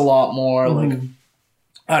thoughts a lot more. Like,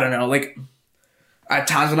 I don't know, like at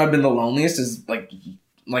times when I've been the loneliest is like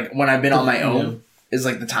when I've been on my own is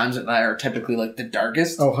like the times that are typically like the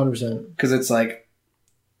darkest. Oh, 100%. Cause it's like,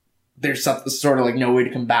 there's sort of like no way to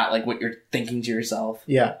combat like what you're thinking to yourself.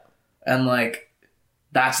 Yeah. And like,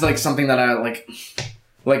 that's like something that I like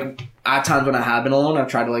at times when I have been alone, I've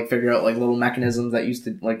tried to like figure out like little mechanisms that used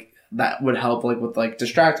to like that would help like with like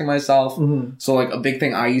distracting myself. So like a big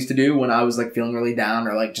thing I used to do when I was like feeling really down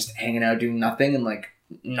or like just hanging out doing nothing and like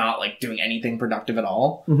not like doing anything productive at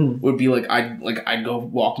all would be like I'd go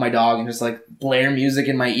walk my dog and just like blare music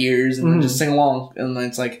in my ears and then just sing along, and then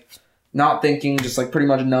it's like not thinking, just like pretty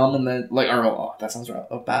much numb, and then like that sounds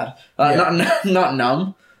bad. Not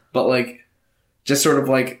numb, but like just sort of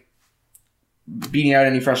like beating out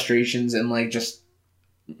any frustrations and like just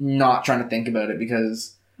not trying to think about it,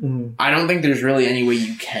 because I don't think there's really any way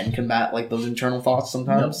you can combat like those internal thoughts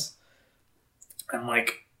sometimes. No. And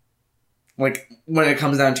like when it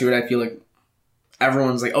comes down to it, I feel like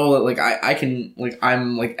everyone's like, oh, like I can, like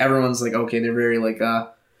I'm like, everyone's like, okay, they're very like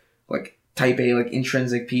type A, like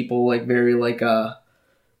intrinsic people, like very like very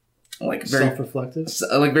self-reflective,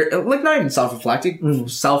 like very, like not even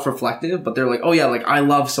self-reflective, but they're like, oh yeah, like I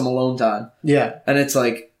love some alone time. Yeah. And it's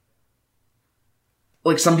like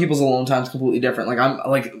some people's alone time is completely different. Like I'm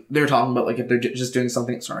like, they're talking about like if they're just doing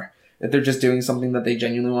something, if they're just doing something that they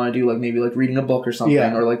genuinely want to do, like maybe like reading a book or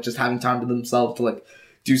something, or like just having time to themselves to like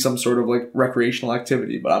do some sort of like recreational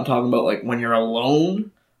activity. But I'm talking about like when you're alone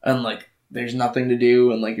and like there's nothing to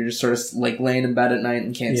do and like you're just sort of like laying in bed at night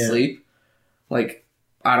and can't sleep. Like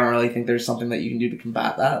I don't really think there's something that you can do to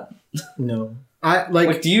combat that. No.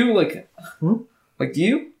 Do you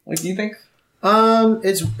think?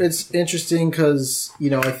 It's interesting because,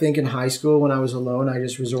 I think in high school when I was alone, I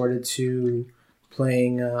just resorted to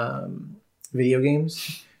playing video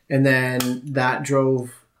games, and then that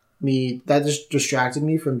just distracted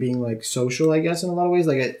me from being like social, I guess, in a lot of ways.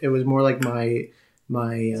 Like it was more like my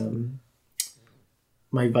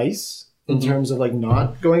vice in terms of like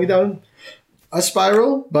not going down a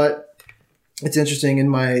spiral. But it's interesting, in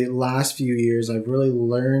my last few years, I've really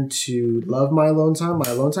learned to love my alone time.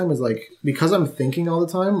 My alone time is like, because I'm thinking all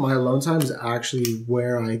the time, my alone time is actually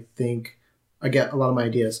where I think I get a lot of my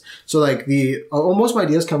ideas. So like most of my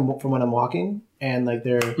ideas come from when I'm walking, and like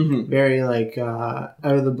they're very like out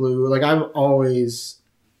of the blue. Like I'm always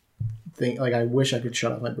think like I wish I could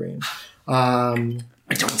shut off my brain. I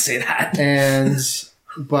don't say that.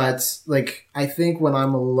 But like I think when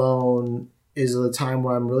I'm alone is the time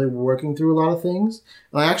where I'm really working through a lot of things.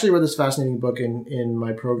 And I actually read this fascinating book in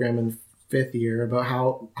my program in 5th year about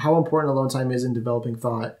how important alone time is in developing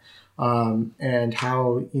thought, and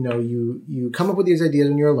how, you come up with these ideas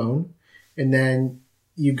when you're alone, and then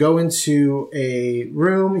you go into a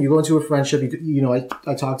room, you go into a friendship,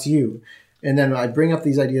 I talk to you, and then I bring up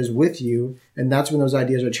these ideas with you, and that's when those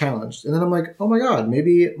ideas are challenged. And then I'm like, oh my God,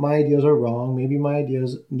 maybe my ideas are wrong. Maybe my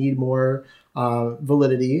ideas need more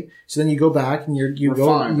validity. So then you go back and you go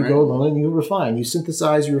alone and you refine, you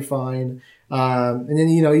synthesize, you refine, and then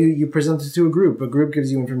you present it to a group. A group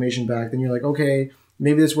gives you information back. Then you're like, okay,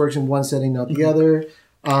 maybe this works in one setting, not the other.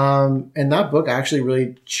 And that book actually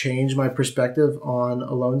really changed my perspective on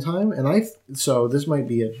alone time. And so this might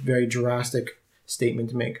be a very drastic statement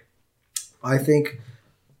to make. I think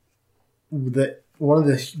that one of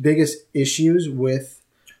the biggest issues with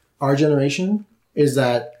our generation is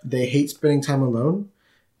that they hate spending time alone,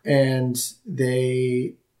 and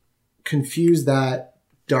they confuse those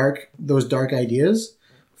dark ideas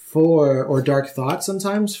or dark thoughts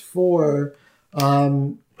sometimes for,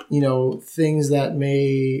 things that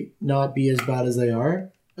may not be as bad as they are.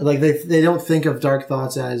 Like they don't think of dark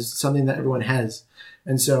thoughts as something that everyone has.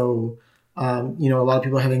 And so, a lot of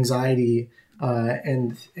people have anxiety,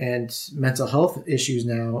 and mental health issues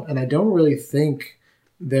now. And I don't really think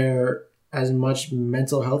they're as much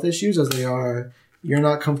mental health issues as they are you're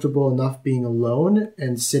not comfortable enough being alone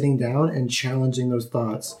and sitting down and challenging those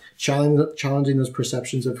thoughts, challenging those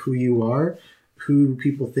perceptions of who you are, who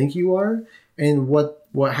people think you are. And what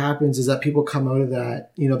happens is that people come out of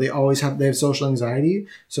that, they have social anxiety.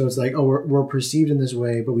 So it's like, oh, we're perceived in this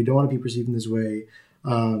way, but we don't want to be perceived in this way.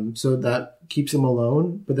 So that keeps them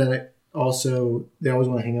alone. But then they always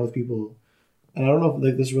want to hang out with people. And I don't know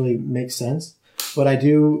if this really makes sense, but I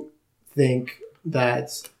do think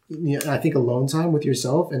that, I think alone time with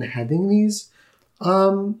yourself and having these,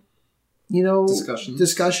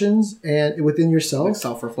 discussions and within yourself, like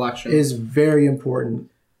self-reflection, is very important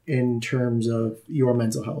in terms of your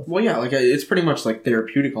mental health. Well, yeah, like it's pretty much like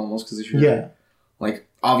therapeutic almost, because if you're like,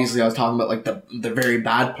 obviously I was talking about like the very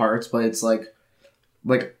bad parts, but it's like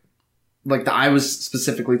I was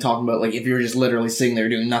specifically talking about like if you're just literally sitting there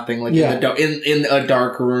doing nothing, like in a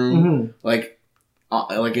dark room, like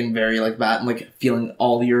in very like bad, like feeling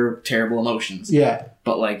all your terrible emotions. Yeah.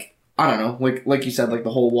 But like, I don't know, like you said, like the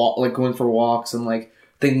whole walk, like going for walks and like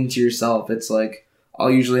thinking to yourself, it's like I'll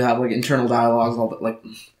usually have like internal dialogues, all that, like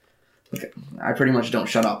I pretty much don't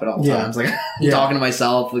shut up at all times. Like I'm talking to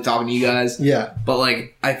myself, like talking to you guys. Yeah. But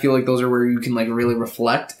like I feel like those are where you can like really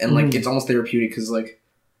reflect, and like it's almost therapeutic, because like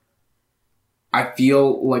I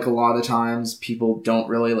feel like a lot of the times people don't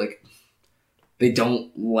really like, they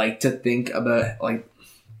don't like to think about like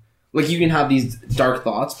you can have these dark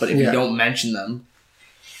thoughts, but if you don't mention them,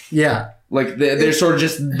 like they're sort of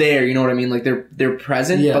just there, you know what I mean? Like they're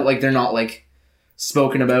present, but like they're not like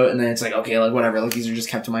spoken about, and then it's like, okay, like whatever, like these are just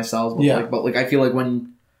kept to myself. But but I feel like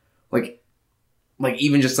when like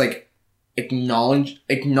even just like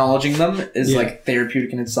acknowledging them is like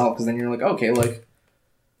therapeutic in itself, because then you're like, okay, like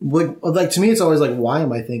to me it's always like, why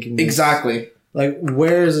am I thinking this? Exactly. Like,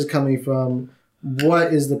 where is this coming from?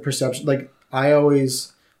 What is the perception? Like, I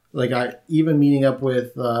always, like, even meeting up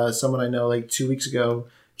with someone I know, like 2 weeks ago,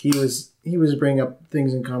 he was bringing up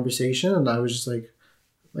things in conversation, and I was just like,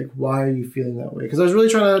 why are you feeling that way? Because I was really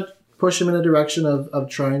trying to push him in a direction of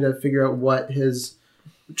trying to figure out what his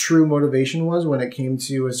true motivation was when it came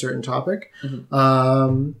to a certain topic. I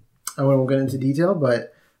won't get into detail,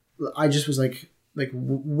 but I just was like,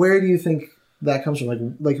 where do you think that comes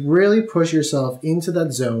from? Like really push yourself into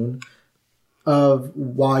that zone of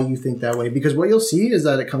why you think that way, because what you'll see is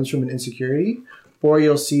that it comes from an insecurity, or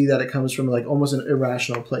you'll see that it comes from like almost an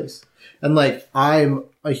irrational place. And like, I'm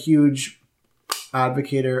a huge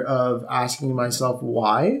advocator of asking myself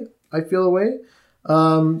why I feel a way,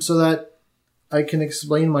 so that I can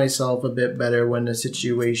explain myself a bit better when a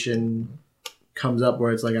situation comes up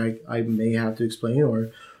where it's like I may have to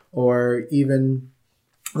explain, or even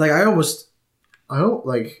like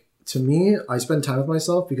to me, I spend time with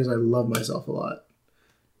myself because I love myself a lot.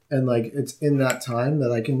 And like it's in that time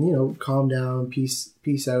that I can, calm down,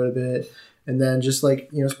 peace out a bit, and then just like,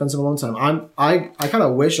 spend some alone time. I kind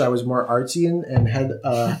of wish I was more artsy and had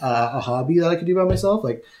a hobby that I could do by myself.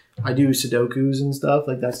 Like I do Sudokus and stuff.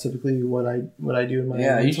 Like that's typically what I do in my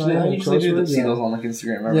I usually do see those on like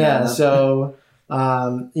Instagram. Yeah, so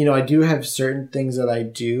I do have certain things that I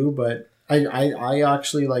do, but I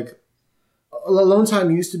actually like alone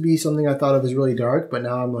time used to be something I thought of as really dark, but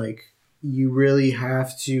now I'm like, you really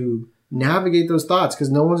have to navigate those thoughts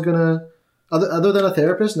because no one's gonna other than a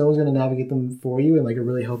therapist, no one's gonna navigate them for you in like a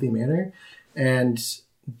really healthy manner, and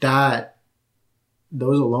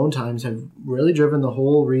those alone times have really driven the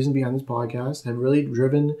whole reason behind this podcast, have really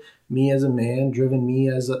driven me as a man, driven me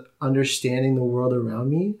as understanding the world around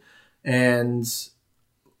me. And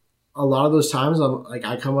a lot of those times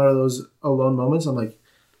I come out of those alone moments, I'm like,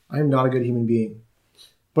 I am not a good human being.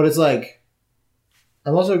 But it's like,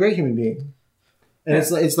 I'm also a great human being. And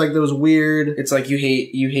it's like those weird... It's like you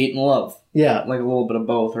hate and love. Yeah. Like a little bit of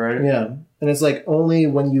both, right? Yeah. And it's like only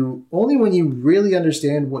when you really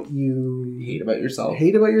understand what you hate about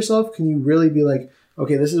yourself can you really be like,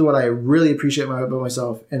 okay, this is what I really appreciate about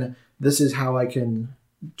myself, and this is how I can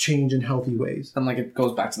change in healthy ways. And like it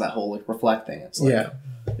goes back to that whole like reflect thing. It's like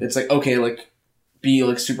it's like, okay, like be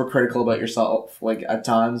like super critical about yourself like at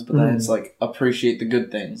times, but then it's like appreciate the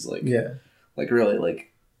good things. Like like really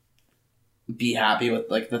like be happy with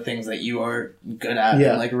like the things that you are good at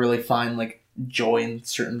and like really find like joy in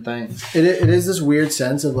certain things. It is this weird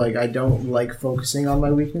sense of like I don't like focusing on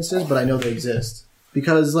my weaknesses, but I know they exist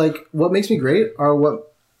because like what makes me great are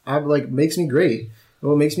what makes me great. And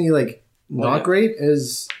what makes me like not great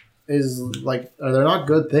is like they're not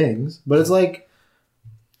good things, but it's like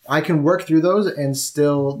I can work through those and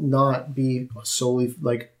still not be solely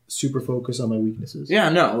like super focused on my weaknesses. Yeah,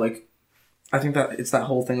 no, like I think that it's that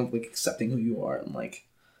whole thing of like accepting who you are and like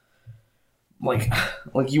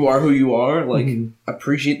you are who you are, like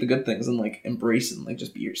appreciate the good things and like embrace and like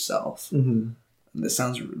just be yourself. That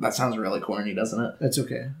sounds really corny, doesn't it? It's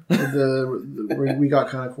okay. We got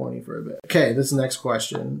kind of corny for a bit. Okay, this next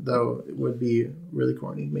question though would be really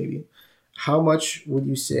corny maybe. How much would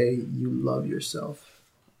you say you love yourself?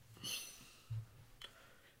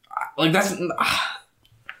 Like that's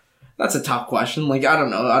a tough question. Like I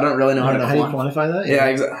don't know. I don't really know how to how do you quantify that. Yeah,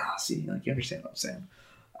 exactly. See, like you understand what I'm saying.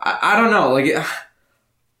 I don't know,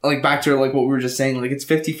 like back to like what we were just saying, like it's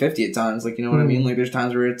 50-50 at times, like you know what I mean? Like there's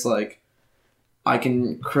times where it's like I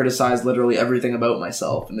can criticize literally everything about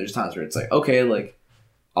myself, and there's times where it's like, okay, like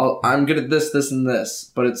I'm good at this and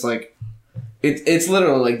this, but it's like it's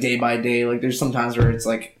literally like day by day. Like there's some times where it's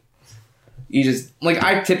like you just like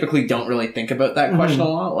I typically don't really think about that question a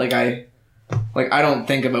lot. Like I don't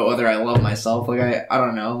think about whether I love myself. Like I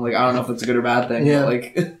don't know. Like I don't know if it's a good or bad thing. Yeah. But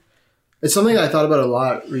like it's something I thought about a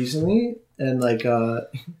lot recently, and like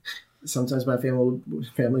sometimes my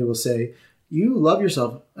family will say, "You love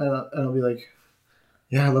yourself," and I'll be like,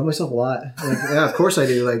 "Yeah, I love myself a lot." Like, yeah, of course I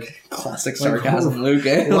do. Like classic sarcasm, Luke.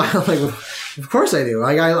 Eh? Like, of course I do.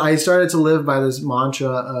 Like I started to live by this mantra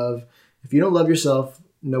of if you don't love yourself,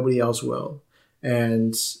 nobody else will,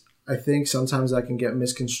 and I think sometimes that can get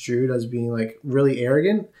misconstrued as being like really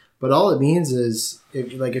arrogant. But all it means is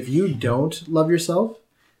if you don't love yourself,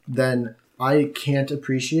 then I can't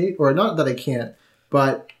appreciate, or not that I can't,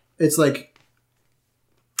 but it's like,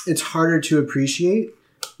 it's harder to appreciate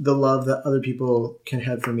the love that other people can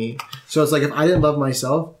have for me. So it's like, if I didn't love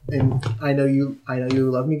myself, and I know you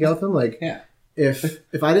love me, Gautham, like,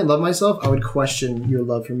 if I didn't love myself, I would question your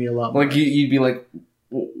love for me a lot more. Like, you'd be like,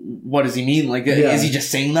 what does he mean? Like, is he just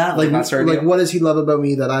saying that? Like what does he love about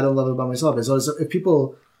me that I don't love about myself? And so if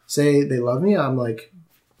people say they love me, I'm like,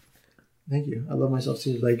 thank you. I love myself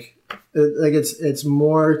too. Like it's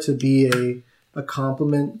more to be a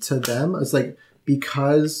compliment to them. It's like,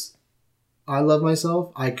 because I love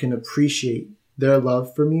myself, I can appreciate their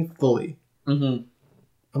love for me fully. I'm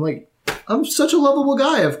like, I'm such a lovable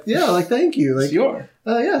guy. Like, thank you. Like, you are.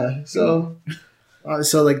 Yeah. So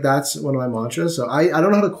like that's one of my mantras. So I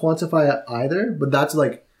don't know how to quantify it either, but that's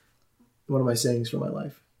like one of my sayings for my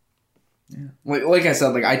life. Yeah. Like I said,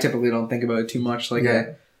 like I typically don't think about it too much. Like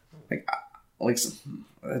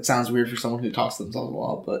it sounds weird for someone who talks to themselves a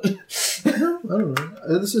lot, but I don't know.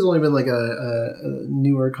 This has only been like a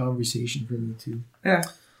newer conversation for me too. Yeah.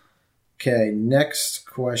 Okay, next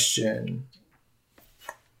question.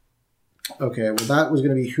 Okay, well, that was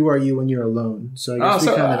going to be who are you when you're alone? So I guess we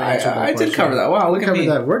kind of answered that I question. did cover that. Wow, look at me.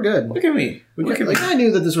 That. We're good. Look at me. I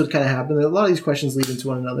knew that this would kind of happen. A lot of these questions lead into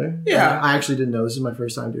one another. Yeah. I actually didn't know. This is my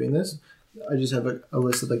first time doing this. I just have a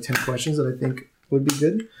list of like 10 questions that I think would be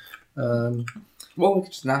good. Well,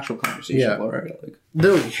 it's natural conversation. Yeah. Right?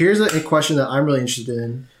 Here's a question that I'm really interested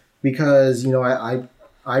in because,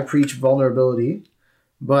 I preach vulnerability,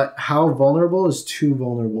 but how vulnerable is too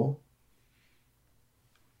vulnerable?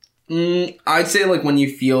 I'd say like when you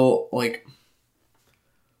feel like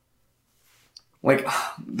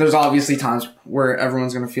there's obviously times where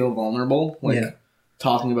everyone's going to feel vulnerable,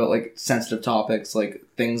 talking about like sensitive topics, like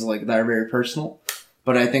things like that are very personal.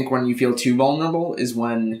 But I think when you feel too vulnerable is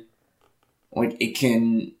when like it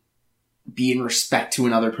can be in respect to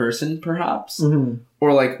another person, perhaps. Mm-hmm.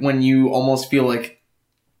 Or like when you almost feel like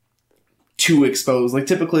too exposed. Like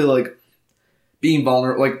typically like being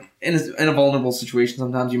vulnerable, like in a vulnerable situation,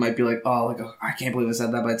 sometimes you might be like, oh, I can't believe I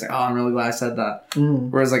said that, but it's like, oh, I'm really glad I said that. Mm.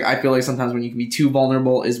 Whereas like I feel like sometimes when you can be too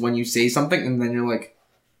vulnerable is when you say something and then you're like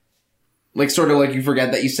sort of like you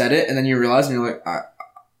forget that you said it and then you realize and you're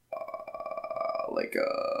like,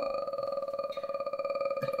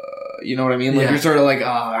 you know what I mean? Like you're sort of like, oh,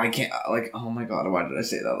 I can't, like, oh my god, why did I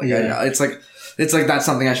say that? Like, it's like that's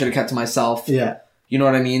something I should have kept to myself. Yeah, you know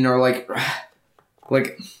what I mean? Or like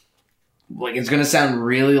it's gonna sound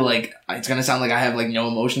really like it's gonna sound like I have like no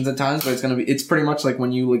emotions at times, but it's pretty much like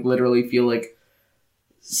when you like literally feel like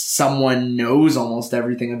someone knows almost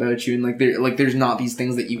everything about you, and like there's not these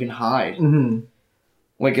things that you can hide. Mm-hmm.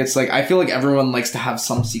 Like it's like I feel like everyone likes to have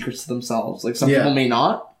some secrets to themselves. Like some people may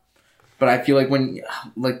not, but I feel like when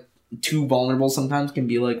like too vulnerable sometimes can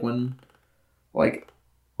be like when like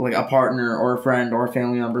a partner or a friend or a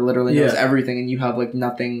family member literally knows everything, and you have like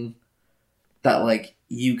nothing that like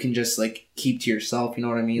you can just like keep to yourself. You know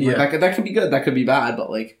what I mean? Like that could be good, that could be bad, but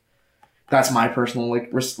like that's my personal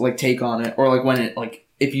like take on it. Or like when it like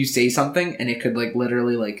if you say something and it could like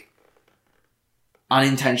literally like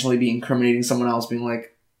unintentionally be incriminating someone else, being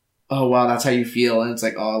like, oh wow, that's how you feel, and it's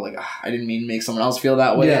like, oh, like I didn't mean to make someone else feel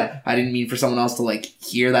that way. I didn't mean for someone else to like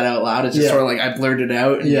hear that out loud. It's just sort of like I blurted it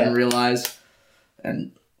out and didn't realize.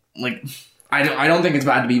 And like I don't think it's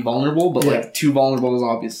bad to be vulnerable, but like too vulnerable is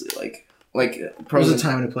obviously like there's a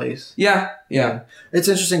time and a place. Yeah. It's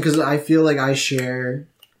interesting because I feel like I share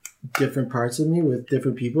different parts of me with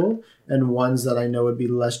different people, and ones that I know would be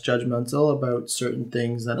less judgmental about certain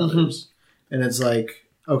things than others. And it's like,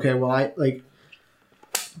 okay, well, I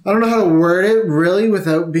don't know how to word it really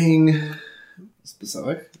without being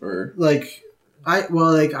specific, or like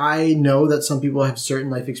I know that some people have certain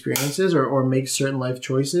life experiences or make certain life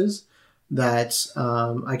choices that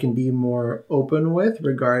I can be more open with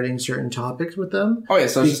regarding certain topics with them. Oh yeah,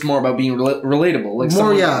 so it's just more about being relatable, like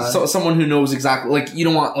someone who knows exactly. Like you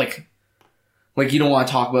don't want you don't want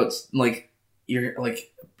to talk about like your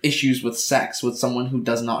like issues with sex with someone who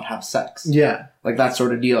does not have sex. Yeah, like that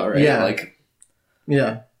sort of deal, right?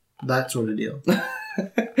 Yeah, that sort of deal.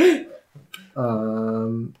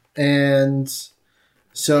 And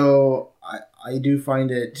so I do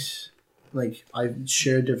find it. Like, I've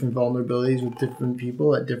shared different vulnerabilities with different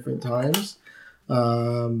people at different times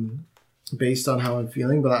based on how I'm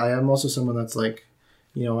feeling. But I am also someone that's like,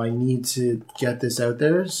 I need to get this out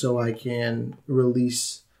there so I can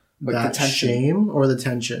release that shame or the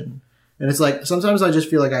tension. And it's like, sometimes I just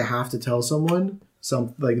feel like I have to tell someone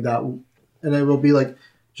something like that. And it will be like,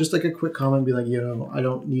 just like a quick comment, be like, I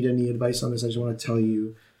don't need any advice on this. I just want to tell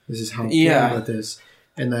you this is how I'm feeling about this.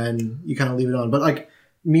 And then you kind of leave it on. But like,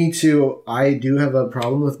 me too, I do have a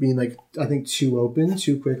problem with being like, I think too open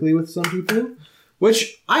too quickly with some people,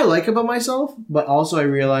 which I like about myself, but also I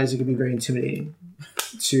realize it can be very intimidating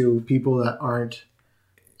to people that aren't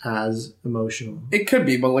as emotional. It could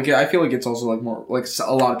be, but like I feel like it's also like more like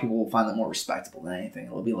a lot of people will find that more respectable than anything.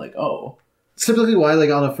 It'll be like, oh, it's typically why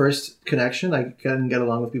like on a first connection I can get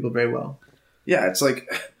along with people very well. Yeah, it's like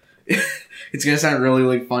it's gonna sound really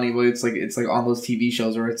like funny, but it's like on those TV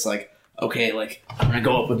shows where it's like, okay, like I'm gonna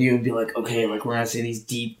go up with you and be like, okay, like we're gonna say these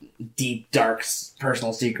deep, dark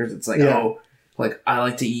personal secrets. It's like, oh, like I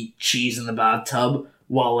like to eat cheese in the bathtub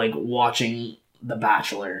while like watching The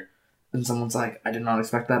Bachelor, and someone's like, I did not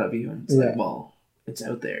expect that of you, and it's like, well, it's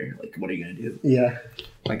out there. Like, what are you gonna do? Yeah,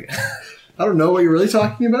 like I don't know what you're really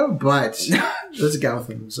talking about, but it's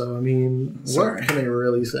Gautham. So I mean, what can I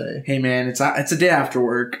really say? Hey man, it's a day after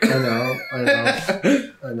work. I know.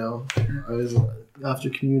 I was.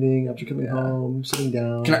 After commuting, after coming home, sitting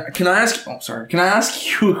down. Can I ask? Oh, sorry. Can I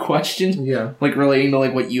ask you a question? Yeah. Like relating to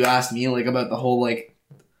like what you asked me, like about the whole like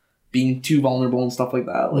being too vulnerable and stuff like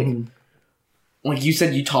that. Like, like you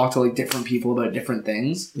said, you talk to like different people about different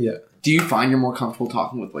things. Yeah. Do you find you're more comfortable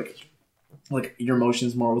talking with like your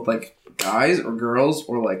emotions more with like guys or girls,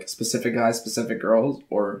 or like specific guys, specific girls,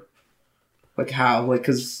 or like how? Like,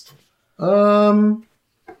 cause I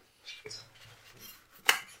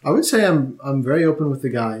would say I'm very open with the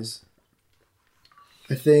guys.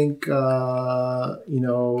 I think you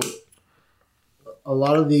know, a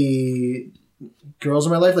lot of the girls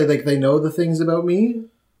in my life, like they know the things about me,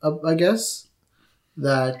 I guess,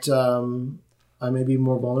 that I may be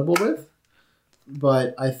more vulnerable with.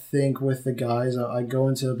 But I think with the guys, I go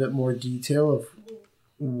into a bit more detail of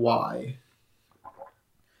why.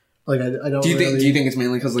 Like I don't. Do you think it's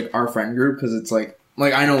mainly because like our friend group? Because it's like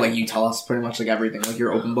I know like you tell us pretty much like everything, like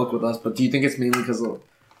you're open book with us. But do you think it's mainly because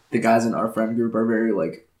the guys in our friend group are very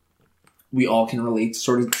like, we all can relate to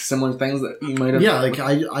sort of similar things that you might have? Yeah, like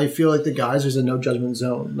I feel like the guys, there's a no judgment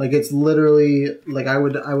zone. Like it's literally like I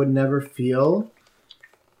would never feel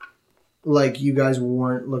like you guys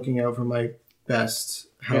weren't looking out for my best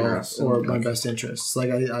health or my best interests.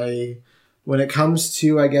 Like I when it comes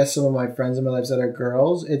to, I guess, some of my friends in my life that are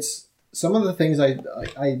girls, it's some of the things I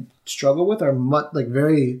struggle with are like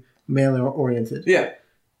very male oriented. Yeah.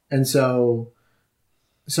 And so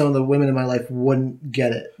some of the women in my life wouldn't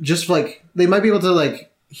get it. Just like they might be able to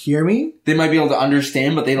like hear me. They might be able to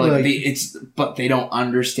understand, but they but they don't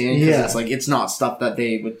understand because it's like it's not stuff that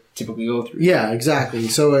they would typically go through. Yeah, exactly.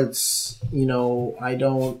 So it's, you know,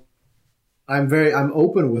 I'm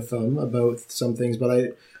open with them about some things,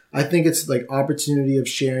 but I think it's like opportunity of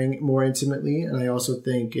sharing more intimately, and I also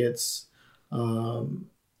think it's you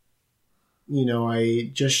know, I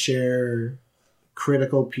just share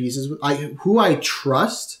critical pieces with who I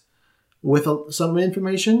trust with some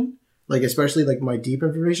information, like especially like my deep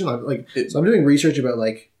information. So I'm doing research about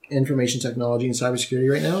like information technology and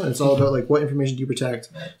cybersecurity right now, and it's all about like what information do you protect.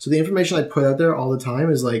 So the information I put out there all the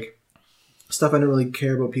time is like stuff I don't really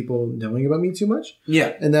care about people knowing about me too much.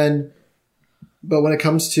 Yeah. And then, but when it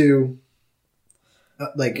comes to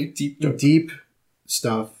like deep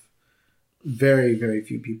stuff, very, very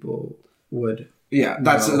few people would. Yeah,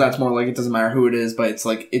 that's more like it doesn't matter who it is, but it's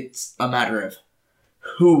like it's a matter of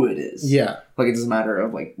who it is. Yeah. Like it doesn't matter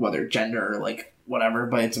of like whether gender or like whatever,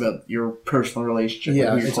 but it's about your personal relationship.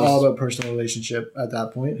 Yeah, it's all about personal relationship at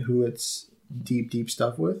that point, who it's deep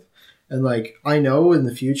stuff with. And like I know in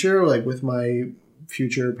the future, like with my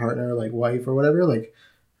future partner, like wife or whatever, like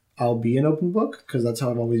I'll be an open book because that's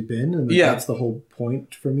how I've always been, and that's the whole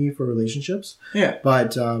point for me for relationships. Yeah.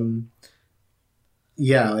 But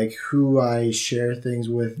yeah, like who I share things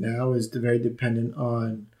with now is very dependent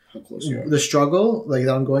on how close you are. The struggle like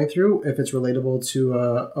that I'm going through, if it's relatable to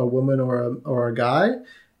a woman or a guy,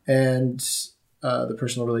 and the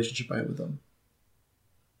personal relationship I have with them.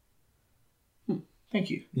 Thank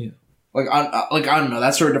you. Yeah. Like I don't know.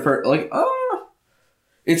 That's sort of different. Like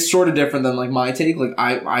it's sort of different than like my take. Like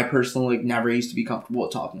I personally like never used to be comfortable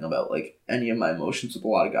with talking about like any of my emotions with a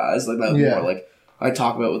lot of guys. Like that was more like I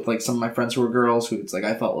talk about with like some of my friends who were girls who it's like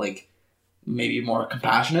I felt like maybe more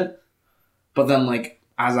compassionate. But then like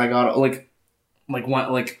as I got like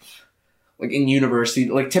in university,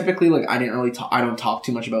 like typically like I didn't really I don't talk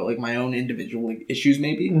too much about like my own individual like issues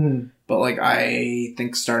maybe. Mm-hmm. But like I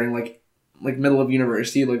think starting like middle of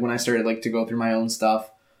university, like when I started like to go through my own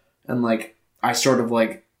stuff, and like I sort of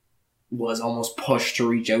like was almost pushed to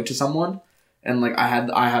reach out to someone, and like I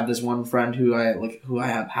have this one friend who I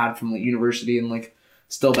have had from like university and like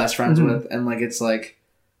still best friends mm-hmm. with, and like it's like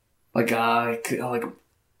I could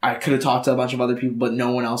have talked to a bunch of other people, but no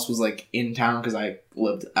one else was like in town because I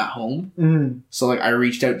lived at home. Mm. So like I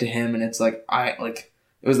reached out to him, and it's like it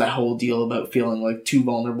was that whole deal about feeling like too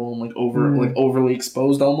vulnerable and like overly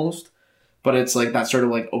exposed almost. But it's like that sort of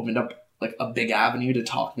like opened up like a big avenue to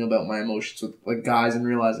talking about my emotions with like guys and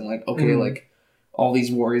realizing like, okay, like all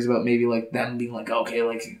these worries about maybe like them being like, okay,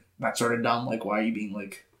 like that's sort of dumb. Like, why are you being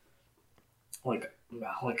like a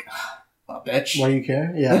bitch? Why you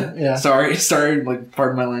care? Yeah. Yeah. sorry, like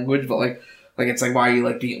pardon my language, but like it's like, why are you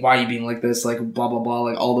being like this? Like blah, blah, blah.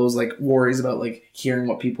 Like all those like worries about like hearing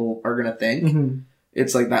what people are going to think. Mm-hmm.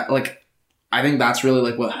 It's like that. Like, I think that's really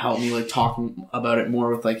like what helped me like talking about it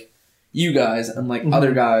more with like you guys and like mm-hmm.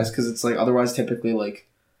 other guys, because it's like otherwise typically like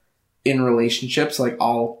in relationships like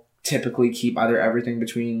I'll typically keep either everything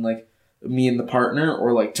between like me and the partner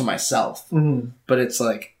or like to myself. Mm-hmm. But it's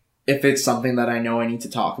like if it's something that I know I need to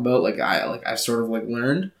talk about, like I've sort of like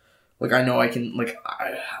learned, like I know I can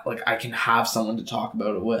I can have someone to talk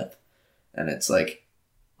about it with, and it's like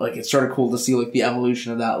it's sort of cool to see like the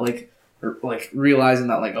evolution of that, like realizing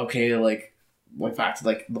that like okay, like back to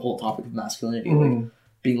like the whole topic of masculinity, mm-hmm. like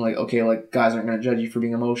being like, okay, like guys aren't going to judge you for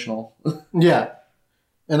being emotional. Yeah.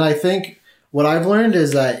 And I think What I've learned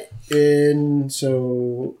is that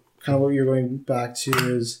so kind of what you're going back to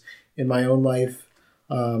is in my own life,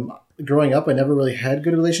 growing up, I never really had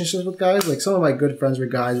good relationships with guys. Like some of my good friends were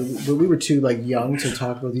guys, but we were too like young to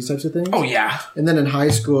talk about these types of things. Oh yeah. And then in high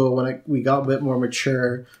school, when we got a bit more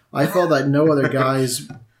mature, I felt that no other guys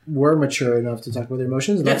were mature enough to talk about their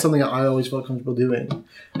emotions. And that's something that I always felt comfortable doing.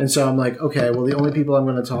 And so I'm like, okay, well, the only people I'm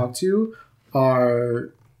going to talk to are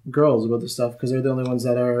girls about this stuff because they're the only ones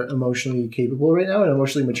that are emotionally capable right now and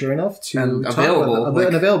emotionally mature enough to and talk available, about,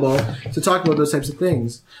 and available to talk about those types of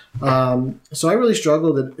things. So I really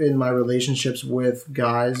struggled in my relationships with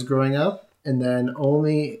guys growing up, and then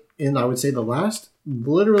only in, I would say, the last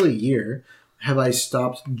literally year have I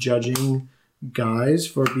stopped judging guys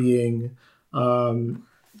for being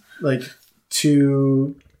like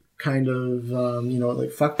too kind of like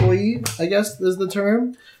fuckboy, I guess is the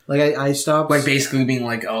term. Like I stopped like basically being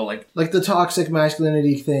like, oh, like the toxic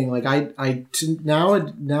masculinity thing. Like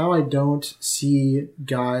now I don't see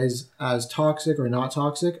guys as toxic or not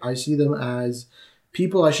toxic. I see them as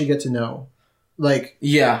people I should get to know. Like,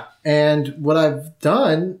 yeah. And what I've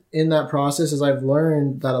done in that process is I've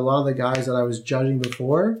learned that a lot of the guys that I was judging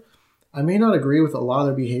before, I may not agree with a lot of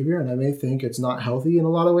their behavior and I may think it's not healthy in a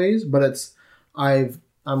lot of ways, but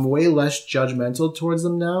I'm way less judgmental towards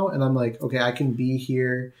them now. And I'm like, okay, I can be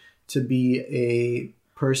here to be a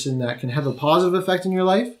person that can have a positive effect in your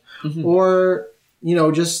life. Mm-hmm. Or,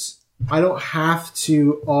 just, I don't have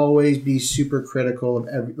to always be super critical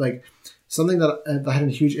of something that I had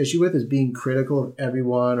a huge issue with is being critical of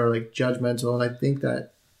everyone or like judgmental. And I think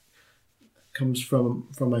that comes from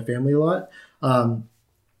my family a lot.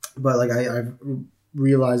 But like I've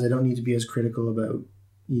realized I don't need to be as critical about,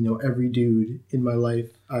 every dude in my life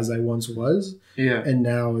as I once was. Yeah. And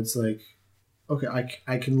now it's like, okay,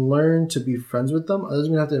 I can learn to be friends with them. I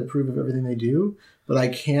doesn't have to approve of everything they do, but I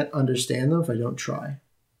can't understand them if I don't try.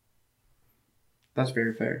 That's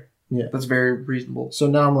very fair. Yeah. That's very reasonable. So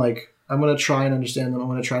now I'm like, I'm going to try and understand them. I'm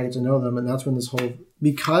going to try to get to know them. And that's when this whole,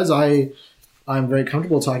 because I'm very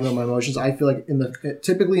comfortable talking about my emotions. I feel like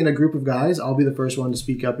typically in a group of guys, I'll be the first one to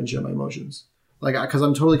speak up and share my emotions. Like, because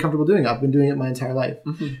I'm totally comfortable doing it. I've been doing it my entire life.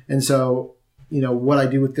 Mm-hmm. And so, what I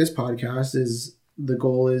do with this podcast is the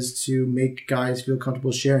goal is to make guys feel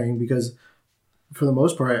comfortable sharing because for the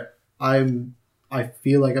most part, I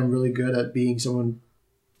feel like I'm really good at being someone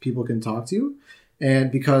people can talk to.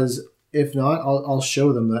 And because if not, I'll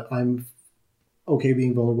show them that I'm okay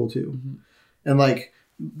being vulnerable too. Mm-hmm. And like,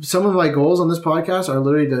 some of my goals on this podcast are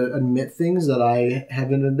literally to admit things that I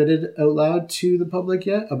haven't admitted out loud to the public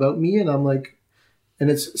yet about me. And I'm like, and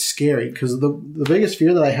it's scary because the biggest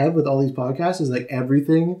fear that I have with all these podcasts is like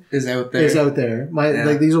everything is out there.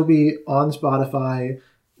 Like these will be on Spotify.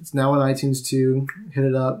 It's now on iTunes too. Hit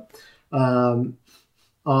it up. On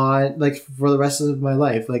like for the rest of my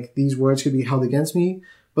life, like these words could be held against me.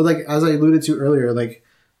 But like, as I alluded to earlier, like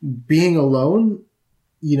being alone,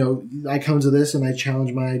 I come to this and I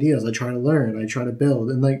challenge my ideas. I try to learn. I try to build.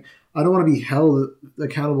 And like, I don't want to be held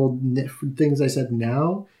accountable for things I said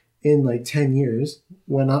now in like 10 years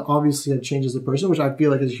when obviously I've changed as a person, which I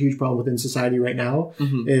feel like is a huge problem within society right now.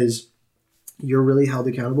 Mm-hmm. Is you're really held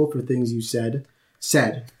accountable for things you said,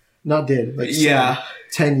 not did. Like, yeah,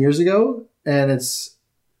 10 years ago. And it's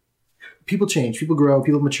people change, people grow,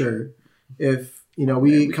 people mature. If,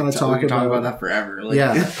 we kind of talk about that forever. Like,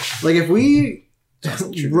 yeah. Like if we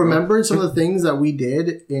remembered some of the things that we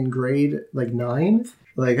did in grade like 9,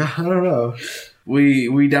 like I don't know,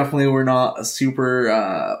 we definitely were not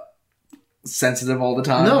super sensitive all the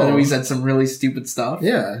time. No, and we said some really stupid stuff.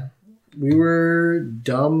 Yeah, we were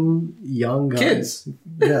dumb young guys. Kids.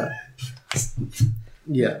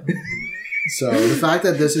 Yeah. So the fact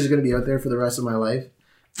that this is going to be out there for the rest of my life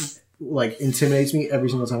like intimidates me every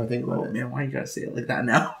single time I think about it. Man, why you gotta say it like that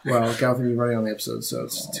now? Well, Gautham, you're running on the episode, so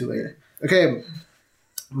it's too late. Okay.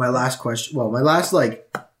 My last question. Well, my last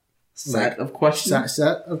set of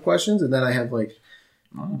questions, and then I have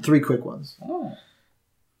 3 quick ones. Oh.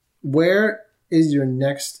 Where is your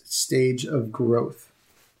next stage of growth?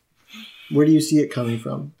 Where do you see it coming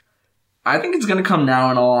from? I think it's gonna come now.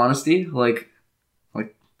 In all honesty, like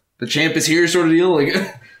the champ is here, sort of deal.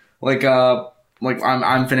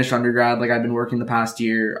 I'm finished undergrad. Like I've been working the past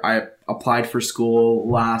year. I applied for school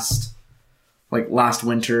last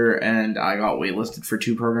winter, and I got waitlisted for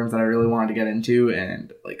 2 programs that I really wanted to get into,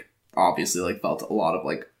 and obviously felt a lot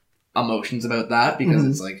of emotions about that because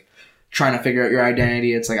mm-hmm. it's trying to figure out your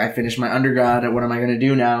identity. It's I finished my undergrad, what am I going to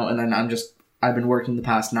do now? And then I've been working the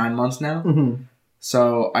past 9 months now. Mm-hmm.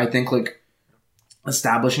 So I think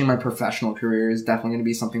establishing my professional career is definitely going to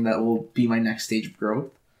be something that will be my next stage of growth.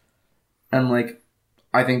 And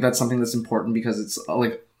I think that's something that's important because it's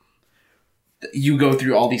like you go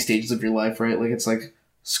through all these stages of your life, right? Like it's like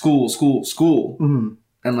school. Mm-hmm.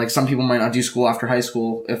 And like some people might not do school after high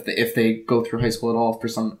school if they go through high school at all for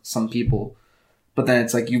some people. But then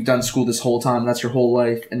it's like you've done school this whole time, that's your whole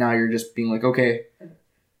life, and now you're just being like, okay,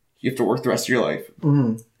 you have to work the rest of your life.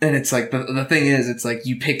 Mm-hmm. And it's like the thing is, it's like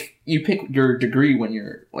you pick your degree when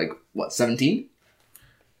you're like what, 17?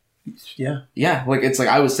 Yeah. Yeah, like it's like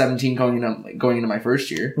I was 17 going into my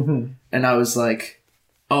first year, Mm-hmm. and I was like,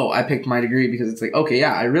 oh, I picked my degree because it's like, okay,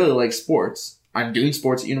 yeah, I really like sports. I'm doing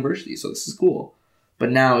sports at university, so this is cool.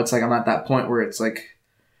 But now it's like I'm at that point where it's like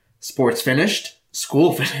sports finished,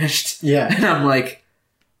 school finished. Yeah. And I'm like,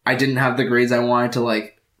 I didn't have the grades I wanted to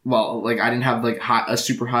like. Well, like I didn't have like a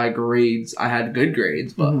super high grades. I had good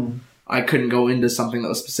grades, but mm-hmm. I couldn't go into something that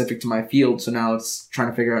was specific to my field. So now it's trying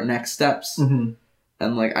to figure out next steps. Mm-hmm.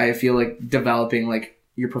 And like I feel like developing like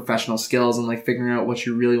your professional skills and like figuring out what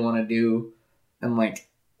you really want to do and like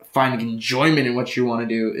finding enjoyment in what you want to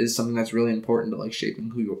do is something that's really important to like shaping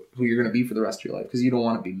who you're going to be for the rest of your life, because you don't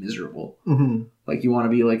want to be miserable. Mm-hmm. Like you want to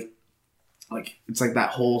be like it's like that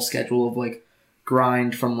whole schedule of like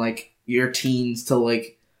grind from like your teens to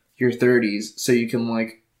like your 30s so you can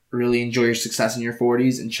like really enjoy your success in your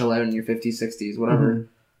 40s and chill out in your 50s, 60s, whatever.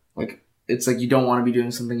 Mm-hmm. Like it's like you don't want to be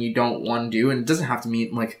doing something you don't want to do, and it doesn't have to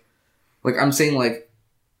mean like I'm saying like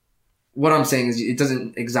what I'm saying is it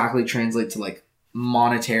doesn't exactly translate to like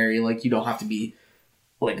monetary, like you don't have to be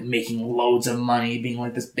like making loads of money being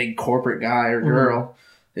like this big corporate guy or girl.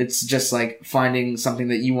 Mm-hmm. It's just like finding something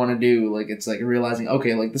that you want to do. Like it's like realizing,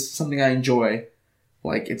 okay, like this is something I enjoy.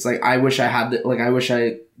 Like it's like I wish I had I wish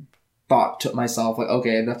I thought to myself like,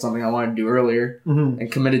 okay, that's something I wanted to do earlier. Mm-hmm.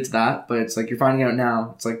 And committed to that. But it's like you're finding out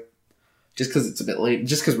now. It's like just because it's a bit late,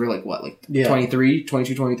 just because we're like what, like 23,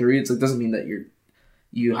 22, 23, it's like doesn't mean that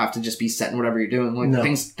you have to just be set in whatever you're doing. Like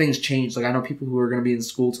things change. Like I know people who are going to be in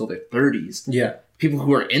school till their 30s. Yeah. People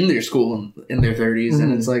who are in their school in their 30s. Mm-hmm.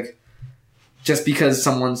 And it's like, just because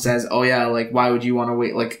someone says, oh yeah, like why would you want to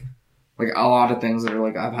wait? Like a lot of things that are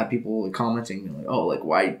like, I've had people like commenting like, oh, like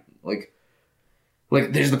why, like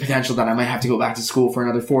there's the potential that I might have to go back to school for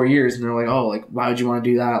another 4 years. And they're like, oh, like why would you want to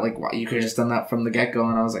do that? Like why, you could have just done that from the get-go.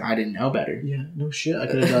 And I was like, I didn't know better. Yeah, no shit. I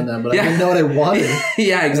could have done that, but I didn't know what I wanted.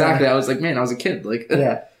 Yeah, exactly. I was like, man, I was a kid. Like,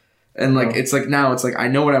 yeah. And like, it's like now it's like, I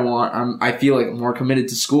know what I want. I feel like more committed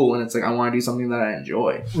to school, and it's like, I want to do something that I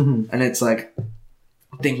enjoy. Mm-hmm. And it's like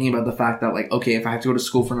thinking about the fact that like, okay, if I have to go to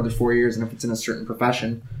school for another 4 years and if it's in a certain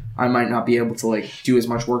profession, I might not be able to like do as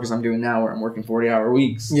much work as I'm doing now where I'm working 40-hour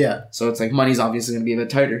weeks. Yeah. So it's like money's obviously going to be a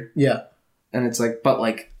bit tighter. Yeah. And it's like, but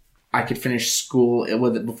like I could finish school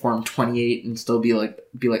with it before I'm 28 and still be like,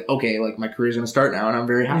 okay, like my career's going to start now and I'm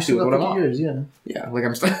very happy with what I'm on. Years, yeah. Yeah. Like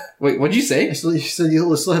I'm still, wait, what'd you say? You said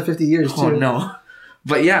you'll still have 50 years too. Oh no.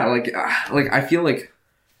 But yeah, like I feel like,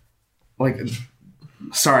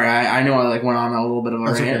 sorry, I know I like went on a little bit of a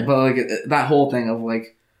rant, okay. But like that whole thing of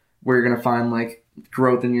like, where you're going to find like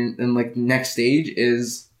growth in like next stage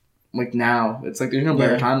is like now. It's like there's no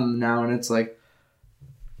better time than now, and it's like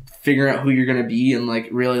figuring out who you're going to be and like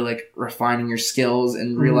really like refining your skills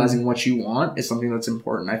and realizing what you want is something that's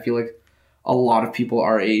important. I feel like a lot of people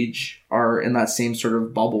our age are in that same sort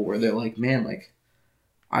of bubble where they're like, man, like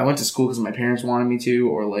I went to school because my parents wanted me to,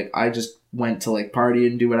 or like I just went to like party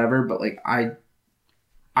and do whatever, but like I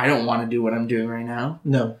don't want to do what I'm doing right now.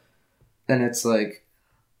 No. Then it's like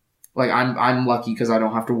I'm lucky because I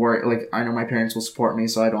don't have to worry. Like I know my parents will support me,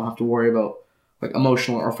 so I don't have to worry about like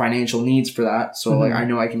emotional or financial needs for that. So like I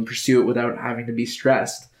know I can pursue it without having to be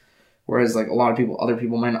stressed. Whereas like a lot of people, other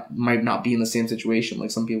people might not be in the same situation.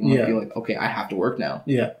 Like some people might be like, okay, I have to work now.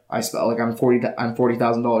 Yeah. I'm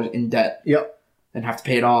 $40,000 in debt. Yep. And have to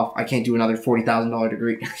pay it off. I can't do another $40,000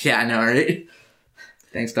 degree. Yeah, I know, right?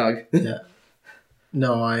 Thanks, Doug. Yeah.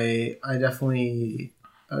 No, I definitely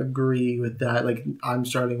agree with that. Like I'm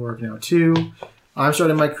starting work now too. I'm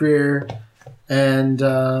starting my career, and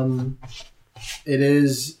it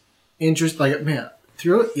is interesting. Like man,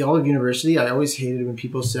 throughout all of university, I always hated when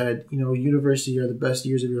people said, you know, university are the best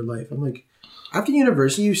years of your life. I'm like, after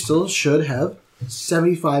university, you still should have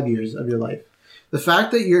 75 years of your life. The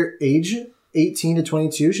fact that your age 18 to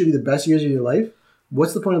 22 should be the best years of your life.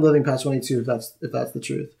 What's the point of living past 22 if that's the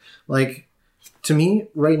truth? Like, to me,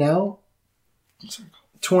 right now,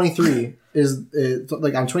 23 is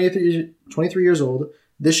like I'm 23 years old.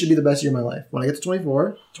 This should be the best year of my life. When I get to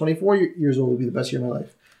 24 years old will be the best year of my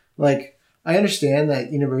life. Like, I understand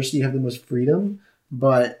that university you have the most freedom,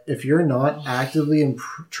 but if you're not actively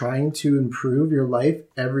trying to improve your life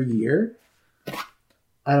every year,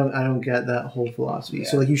 I don't get that whole philosophy. Yeah.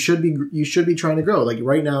 So like you should be trying to grow. Like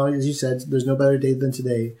right now, as you said, there's no better day than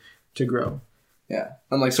today to grow. Yeah,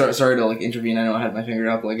 I'm like sorry to like intervene. I know I had my finger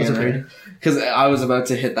up like because I was about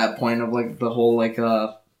to hit that point of like the whole like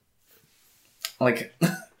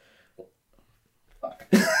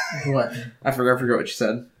What? I forgot what you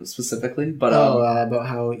said specifically, but about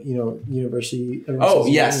how university. Oh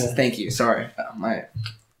yes, yeah. Thank you. Sorry,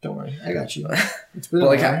 Don't worry, I got you. It's been but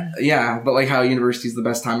like how university is the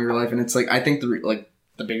best time of your life, and it's like I think the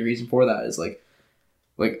big reason for that is like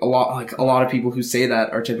a lot of people who say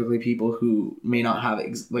that are typically people who may not have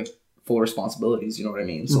full responsibilities. You know what I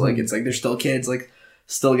mean? So like it's like they're still kids, like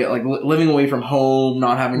still get like living away from home,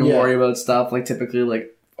 not having to worry about stuff. Like typically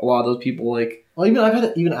like a lot of those people like. Well, I've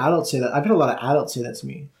had adults say that. I've had a lot of adults say that to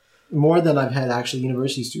me, more than I've had actually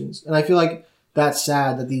university students, and I feel like that's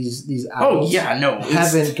sad that these adults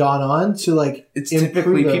haven't gone on to like. It's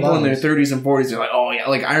typically people in their 30s and 40s. They're like, oh yeah,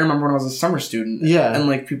 like I remember when I was a summer student. Yeah, and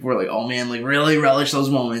like people were like, oh man, like really relish those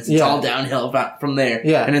moments. It's all downhill from there.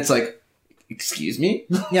 Yeah, and it's like, excuse me.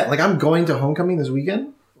 Yeah, like I'm going to homecoming this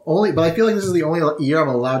weekend but I feel like this is the only year I'm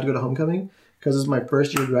allowed to go to homecoming because it's my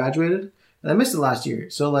first year graduated. And I missed it last year.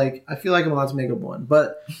 So, like, I feel like I'm allowed to make up one.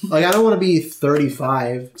 But, like, I don't want to be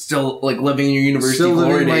 35. Still, like, living in your university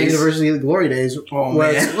glory days. My university glory days. Oh,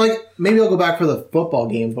 man. Like, maybe I'll go back for the football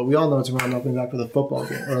game. But we all know tomorrow I'm not going back for the football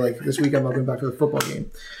game. Or, like, this week I'm not going back for the football game.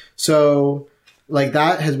 So, like,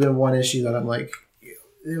 that has been one issue that I'm like,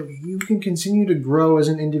 you can continue to grow as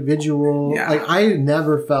an individual. Yeah. Like, I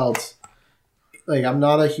never felt, like, I'm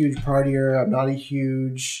not a huge partier. I'm not a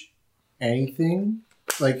huge anything.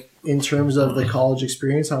 Like in terms of the college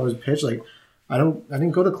experience, how it was pitched, like I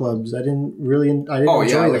didn't go to clubs. I didn't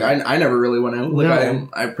enjoy like I never really went out. Like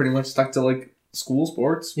I pretty much stuck to like school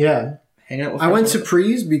sports. Yeah, hang out with. I went to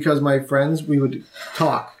prees because my friends we would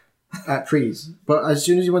talk at prees, but as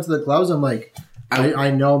soon as you went to the clubs, I'm like,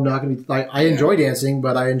 I know I'm not gonna be like I enjoy dancing,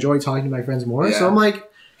 but I enjoy talking to my friends more. Yeah. So I'm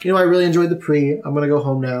like, I really enjoyed the pre. I'm gonna go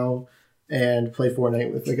home now and play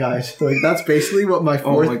Fortnite with the guys. Like that's basically what my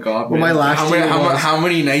fourth. Oh my god! What my last year was. How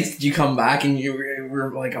many nights did you come back and you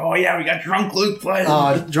were like, oh yeah, we got Drunk Luke playing?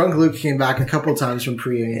 Drunk Luke came back a couple times from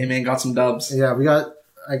pre. Hey man, got some dubs. Yeah,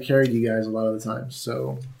 I carried you guys a lot of the time.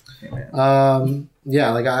 So, hey,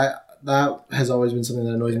 like that has always been something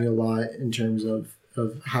that annoys me a lot in terms of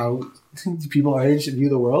how people our age view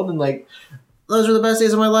the world, and like those are the best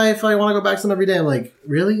days of my life. I want to go back to them every day. I'm like,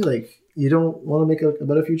 really, like. You don't want to make a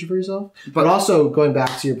better future for yourself? But also, going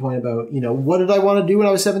back to your point about, what did I want to do when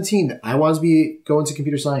I was 17? I wanted to be going to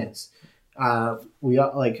computer science. I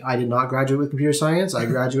did not graduate with computer science. I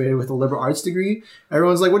graduated with a liberal arts degree.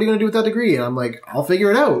 Everyone's like, what are you going to do with that degree? And I'm like, I'll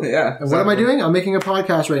figure it out. Yeah. And what am I doing? I'm making a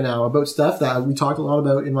podcast right now about stuff that we talked a lot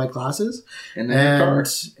about in my classes. And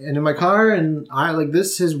in my car. And I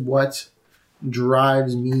this is what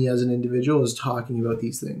drives me as an individual is talking about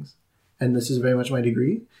these things. And this is very much my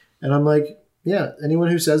degree. And I'm like, yeah,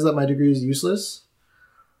 anyone who says that my degree is useless,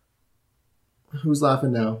 who's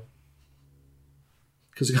laughing now?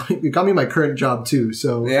 Because it got me my current job too.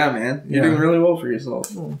 So yeah, man, you're doing really well for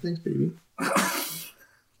yourself. Oh, thanks, baby.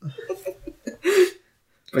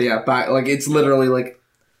 But yeah, it's literally like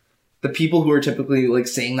the people who are typically like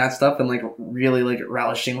saying that stuff and like really like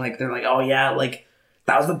relishing, like they're like, oh yeah, like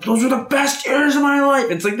those were the best years of my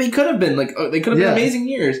life. It's like they could have been been amazing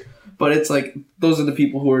years. But it's like, those are the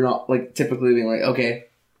people who are not, like, typically being like, okay,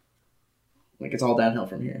 like, it's all downhill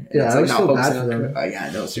from here. And yeah, it's I like was not so bad for them. Yeah,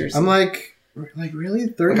 I know, seriously. I'm like really?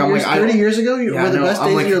 30 years ago? Were the best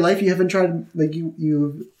days of your life? You haven't tried, like,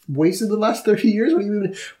 you've wasted the last 30 years? What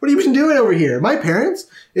have you been doing over here? My parents,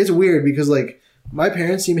 it's weird because, like, my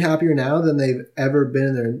parents seem happier now than they've ever been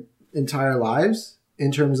in their entire lives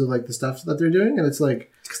in terms of, like, the stuff that they're doing. And it's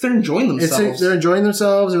like... It's because they're enjoying themselves. They're enjoying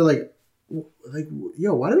themselves. They're like,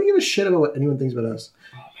 yo, why do we give a shit about what anyone thinks about us?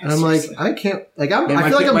 Oh, man, and I'm seriously. Like, I can't, like, I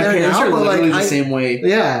feel like I'm there now, but like, the same way.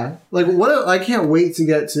 Yeah, like, I can't wait to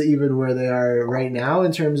get to even where they are right now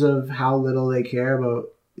in terms of how little they care about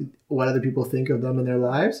what other people think of them in their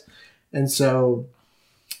lives, and so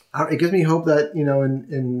it gives me hope that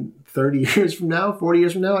in 30 years from now, 40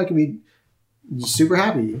 years from now, I can be super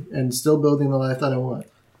happy and still building the life that I want.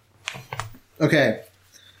 Okay.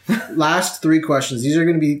 Last 3 questions. These are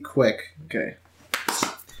going to be quick. Okay.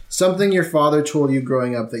 Something your father told you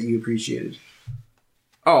growing up that you appreciated.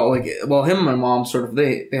 Oh, him and my mom sort of,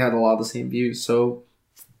 they had a lot of the same views. So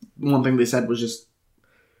one thing they said was just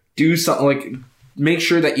do something, like make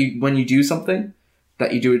sure that when you do something,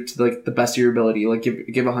 that you do it to like the best of your ability. Like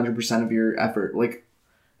give 100% of your effort. Like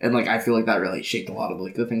And, like, I feel like that really shaped a lot of,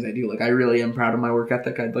 like, the things I do. Like, I really am proud of my work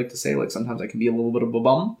ethic, I'd like to say. Like, sometimes I can be a little bit of a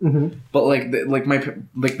bum. Mm-hmm. But,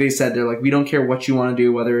 like, they said, they're like, we don't care what you want to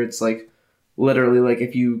do, whether it's, like, literally, like,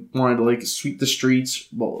 if you wanted to, like, sweep the streets.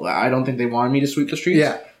 Well, I don't think they wanted me to sweep the streets.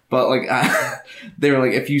 Yeah. But, like, they were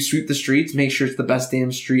like, if you sweep the streets, make sure it's the best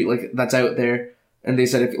damn street, like, that's out there. And they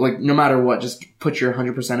said, if like, no matter what, just put your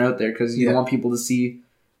 100% out there, because you don't want people to see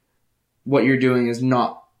what you're doing is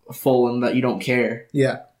not full and that you don't care.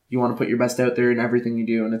 Yeah. You want to put your best out there in everything you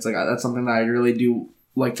do. And it's like, that's something that I really do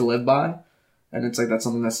like to live by. And it's like, that's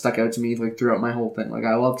something that stuck out to me, like, throughout my whole thing. Like,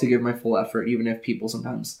 I love to give my full effort, even if people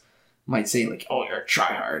sometimes might say, like, oh, you're a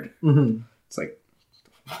tryhard. Mm-hmm. It's like,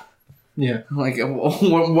 yeah. Like,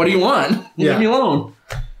 what do you want? Leave me alone.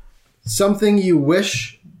 Something you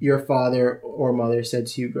wish your father or mother said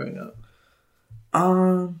to you growing up?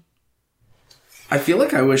 I feel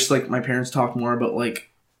like I wish, like, my parents talked more about, like,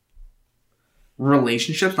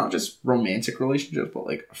 relationships, not just romantic relationships, but,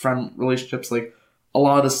 like, friend relationships. Like, a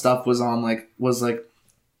lot of the stuff was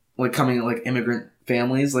coming, like, immigrant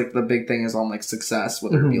families. Like, the big thing is on, like, success,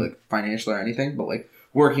 whether it be, like, financial or anything, but, like,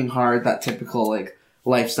 working hard, that typical, like,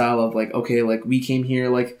 lifestyle of, like, okay, like, we came here,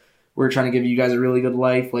 like, we're trying to give you guys a really good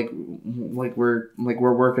life, like we're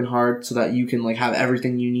working hard so that you can, like, have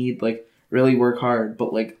everything you need, like, really work hard.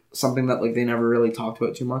 But, like, something that, like, they never really talked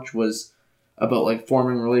about too much was about, like,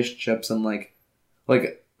 forming relationships, and like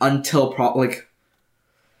until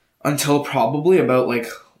probably about, like,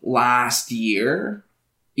 last year,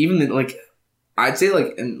 even, like, I'd say,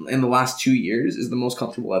 like, in the last 2 years is the most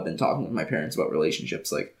comfortable I've been talking with my parents about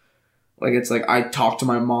relationships. Like, it's like, I talk to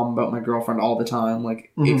my mom about my girlfriend all the time.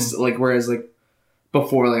 Like, like, whereas, like,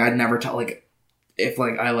 before, like, I'd never tell, like, if,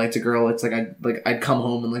 like, I liked a girl, it's like, I'd come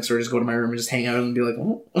home and, like, sort of just go to my room and just hang out and be like,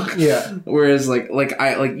 oh. Yeah. Whereas, like,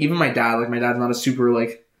 even my dad, like, my dad's not a super,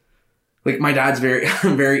 like, my dad's very,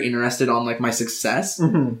 very interested on, like, my success.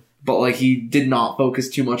 Mm-hmm. But, like, he did not focus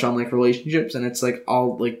too much on, like, relationships. And it's like,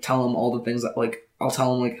 I'll, like, tell him all the things that, like, I'll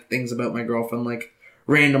tell him, like, things about my girlfriend, like,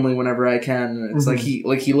 randomly whenever I can. And it's like, he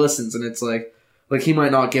listens, and it's like he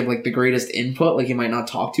might not give, like, the greatest input, like, he might not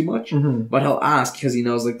talk too much, but he'll ask because he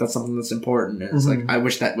knows, like, that's something that's important. And it's like, I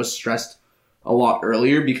wish that was stressed a lot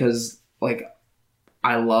earlier, because, like,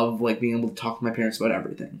 I love, like, being able to talk to my parents about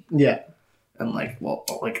everything. Yeah. And, like, well,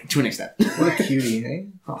 like, to an extent. What a cutie, hey?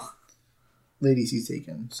 Oh. Ladies he's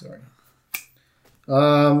taken, sorry.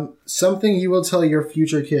 Something you will tell your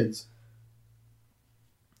future kids.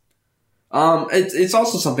 It's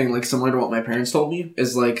also something, like, similar to what my parents told me,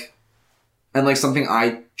 is, like, and, like, something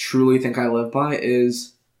I truly think I live by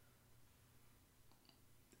is,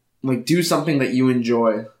 like, do something that you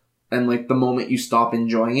enjoy, and, like, the moment you stop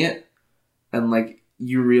enjoying it, and, like,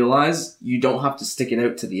 you realize you don't have to stick it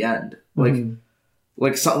out to the end.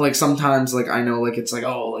 Like, sometimes, like, I know, like, it's like,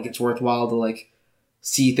 oh, like, it's worthwhile to, like,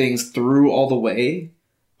 see things through all the way,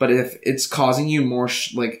 but if it's causing you more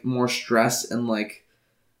stress and, like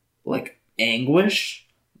anguish,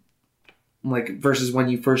 like, versus when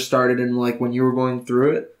you first started and, like, when you were going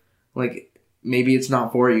through it, like, maybe it's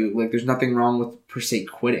not for you. Like, there's nothing wrong with, per se,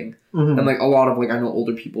 quitting. And, like, a lot of, like, I know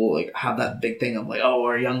older people, like, have that big thing of, like, oh,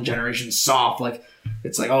 our young generation's soft. Like,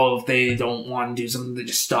 it's like, oh, if they don't want to do something, they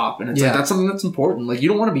just stop. And it's like, that's something that's important. Like, you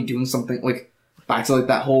don't want to be doing something, like, back to, like,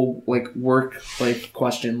 that whole, like, work, like,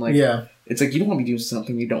 question. Like, it's like, you don't want to be doing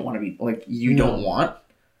something you don't want to be, like, you don't want.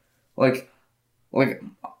 Like,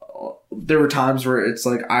 there were times where it's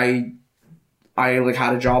like, I like,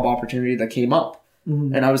 had a job opportunity that came up,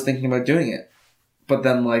 and I was thinking about doing it. But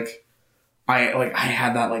then, like, I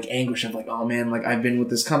had that, like, anguish of, like, oh man, like, I've been with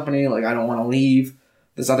this company, like, I don't want to leave.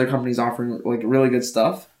 This other company's offering, like, really good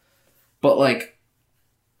stuff. But, like,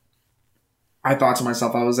 I thought to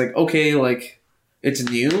myself, I was like, okay, like, it's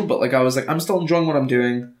new, but, like, I was like, I'm still enjoying what I'm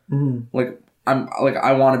doing. Like, I'm, like,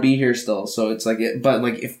 I want to be here still. So it's like, but,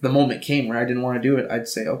 like, if the moment came where I didn't want to do it, I'd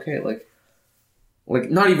say, okay, like,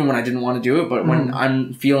 not even when I didn't want to do it, but when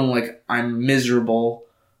I'm feeling like I'm miserable,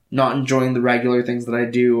 not enjoying the regular things that I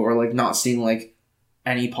do, or, like, not seeing, like,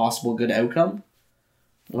 any possible good outcome,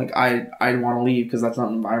 like, I'd want to leave, because that's not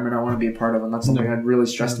an environment I want to be a part of, and that's something I'd really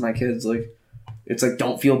stress to my kids. Like, it's like,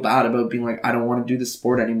 don't feel bad about being like, I don't want to do this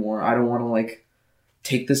sport anymore. I don't want to, like,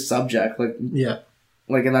 take this subject. Like,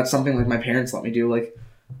 like, and that's something, like, my parents let me do. Like,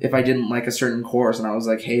 if I didn't like a certain course, and I was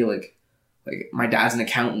like, hey, like my dad's an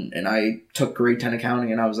accountant, and I took grade 10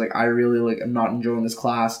 accounting, and I was like, I really, like, am not enjoying this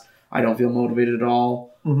class. I don't feel motivated at all.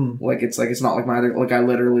 Like, it's not like my other, like, I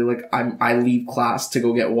literally, like, I leave class to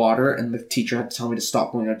go get water, and the teacher had to tell me to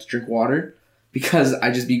stop going out to drink water, because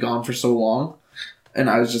I'd just be gone for so long. And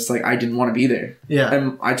I was just like, I didn't want to be there.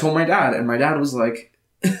 And I told my dad, and my dad was like,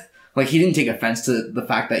 like, he didn't take offense to the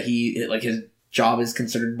fact that his job is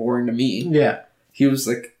considered boring to me. Yeah. He was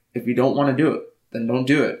like, if you don't want to do it, then don't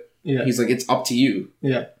do it. Yeah. He's like, it's up to you.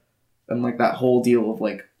 Yeah. And, like, that whole deal of,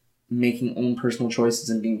 like, making own personal choices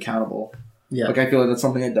and being accountable. Yeah. Like, I feel like that's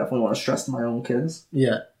something I definitely want to stress to my own kids.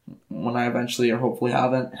 Yeah. When I eventually or hopefully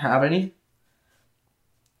have any.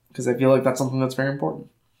 Because I feel like that's something that's very important.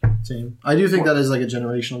 Same. I do think that is like a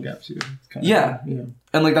generational gap too. Yeah.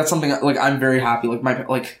 And like that's something like I'm very happy.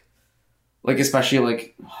 Like like especially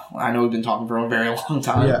like I know we've been talking for a very long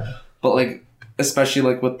time. Yeah. But like especially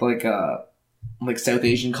like with like South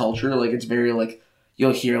Asian culture, like it's very like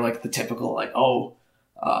you'll hear like the typical like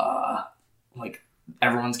like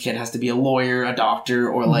everyone's kid has to be a lawyer, a doctor,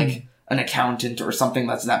 or like an accountant or something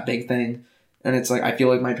that's that big thing. And it's like I feel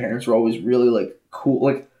like my parents were always really like cool.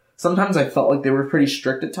 Like sometimes I felt like they were pretty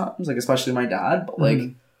strict at times, like especially my dad. But like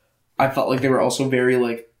I felt like they were also very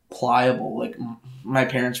like pliable. Like my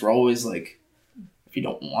parents were always like, if you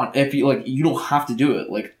don't have to do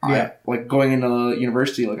it. Like I like going into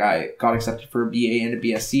university, like I got accepted for a BA and a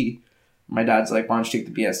BSc. My dad's like, why don't you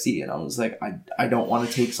take the BSc? And I was like, I don't want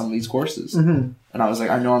to take some of these courses. And I was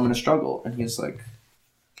like, I know I'm going to struggle. And he's like,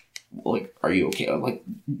 are you okay? Like,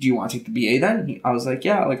 do you want to take the BA then? I was like,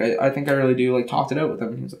 yeah, like, I think I really do, like, talked it out with him.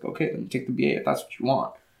 And he was like, okay, then take the BA if that's what you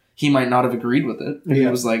want. He might not have agreed with it. But he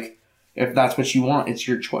was like, if that's what you want, it's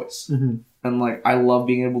your choice. And, like, I love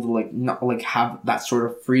being able to, like, not, like, have that sort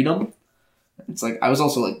of freedom. It's like, I was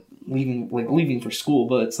also, like, leaving for school,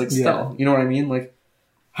 but it's, like, still, you know what I mean? Like,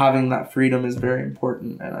 having that freedom is very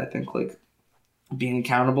important. And I think, like, being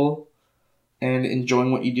accountable and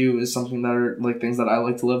enjoying what you do is something that are like things that I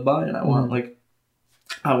like to live by, and I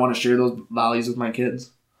want to share those values with my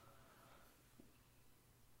kids.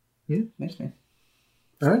 Yeah, thanks, man.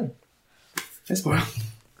 All right, thanks, boy.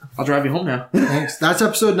 I'll drive you home now. Thanks. That's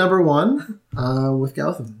episode number 1 with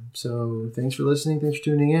Gautham. So thanks for listening. Thanks for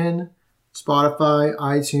tuning in. Spotify,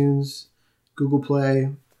 iTunes, Google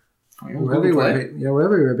Play. We're everywhere. Yeah, we're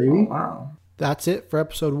everywhere, baby. Oh, wow. That's it for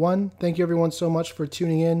episode 1. Thank you everyone so much for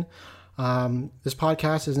tuning in. This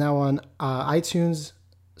podcast is now on iTunes,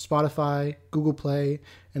 Spotify, Google Play,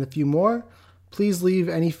 and a few more. Please leave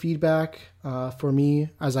any feedback for me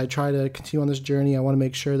as I try to continue on this journey. I want to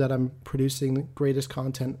make sure that I'm producing the greatest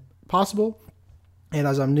content possible. And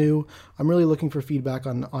as I'm new, I'm really looking for feedback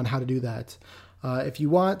on how to do that. If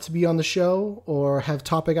you want to be on the show or have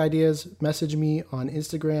topic ideas, message me on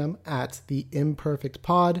Instagram at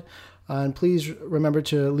 @theimperfectpod. And please remember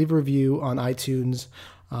to leave a review on iTunes.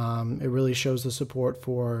 It really shows the support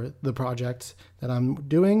for the project that I'm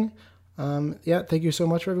doing. Thank you so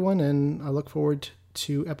much, everyone, and I look forward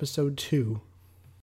to episode 2.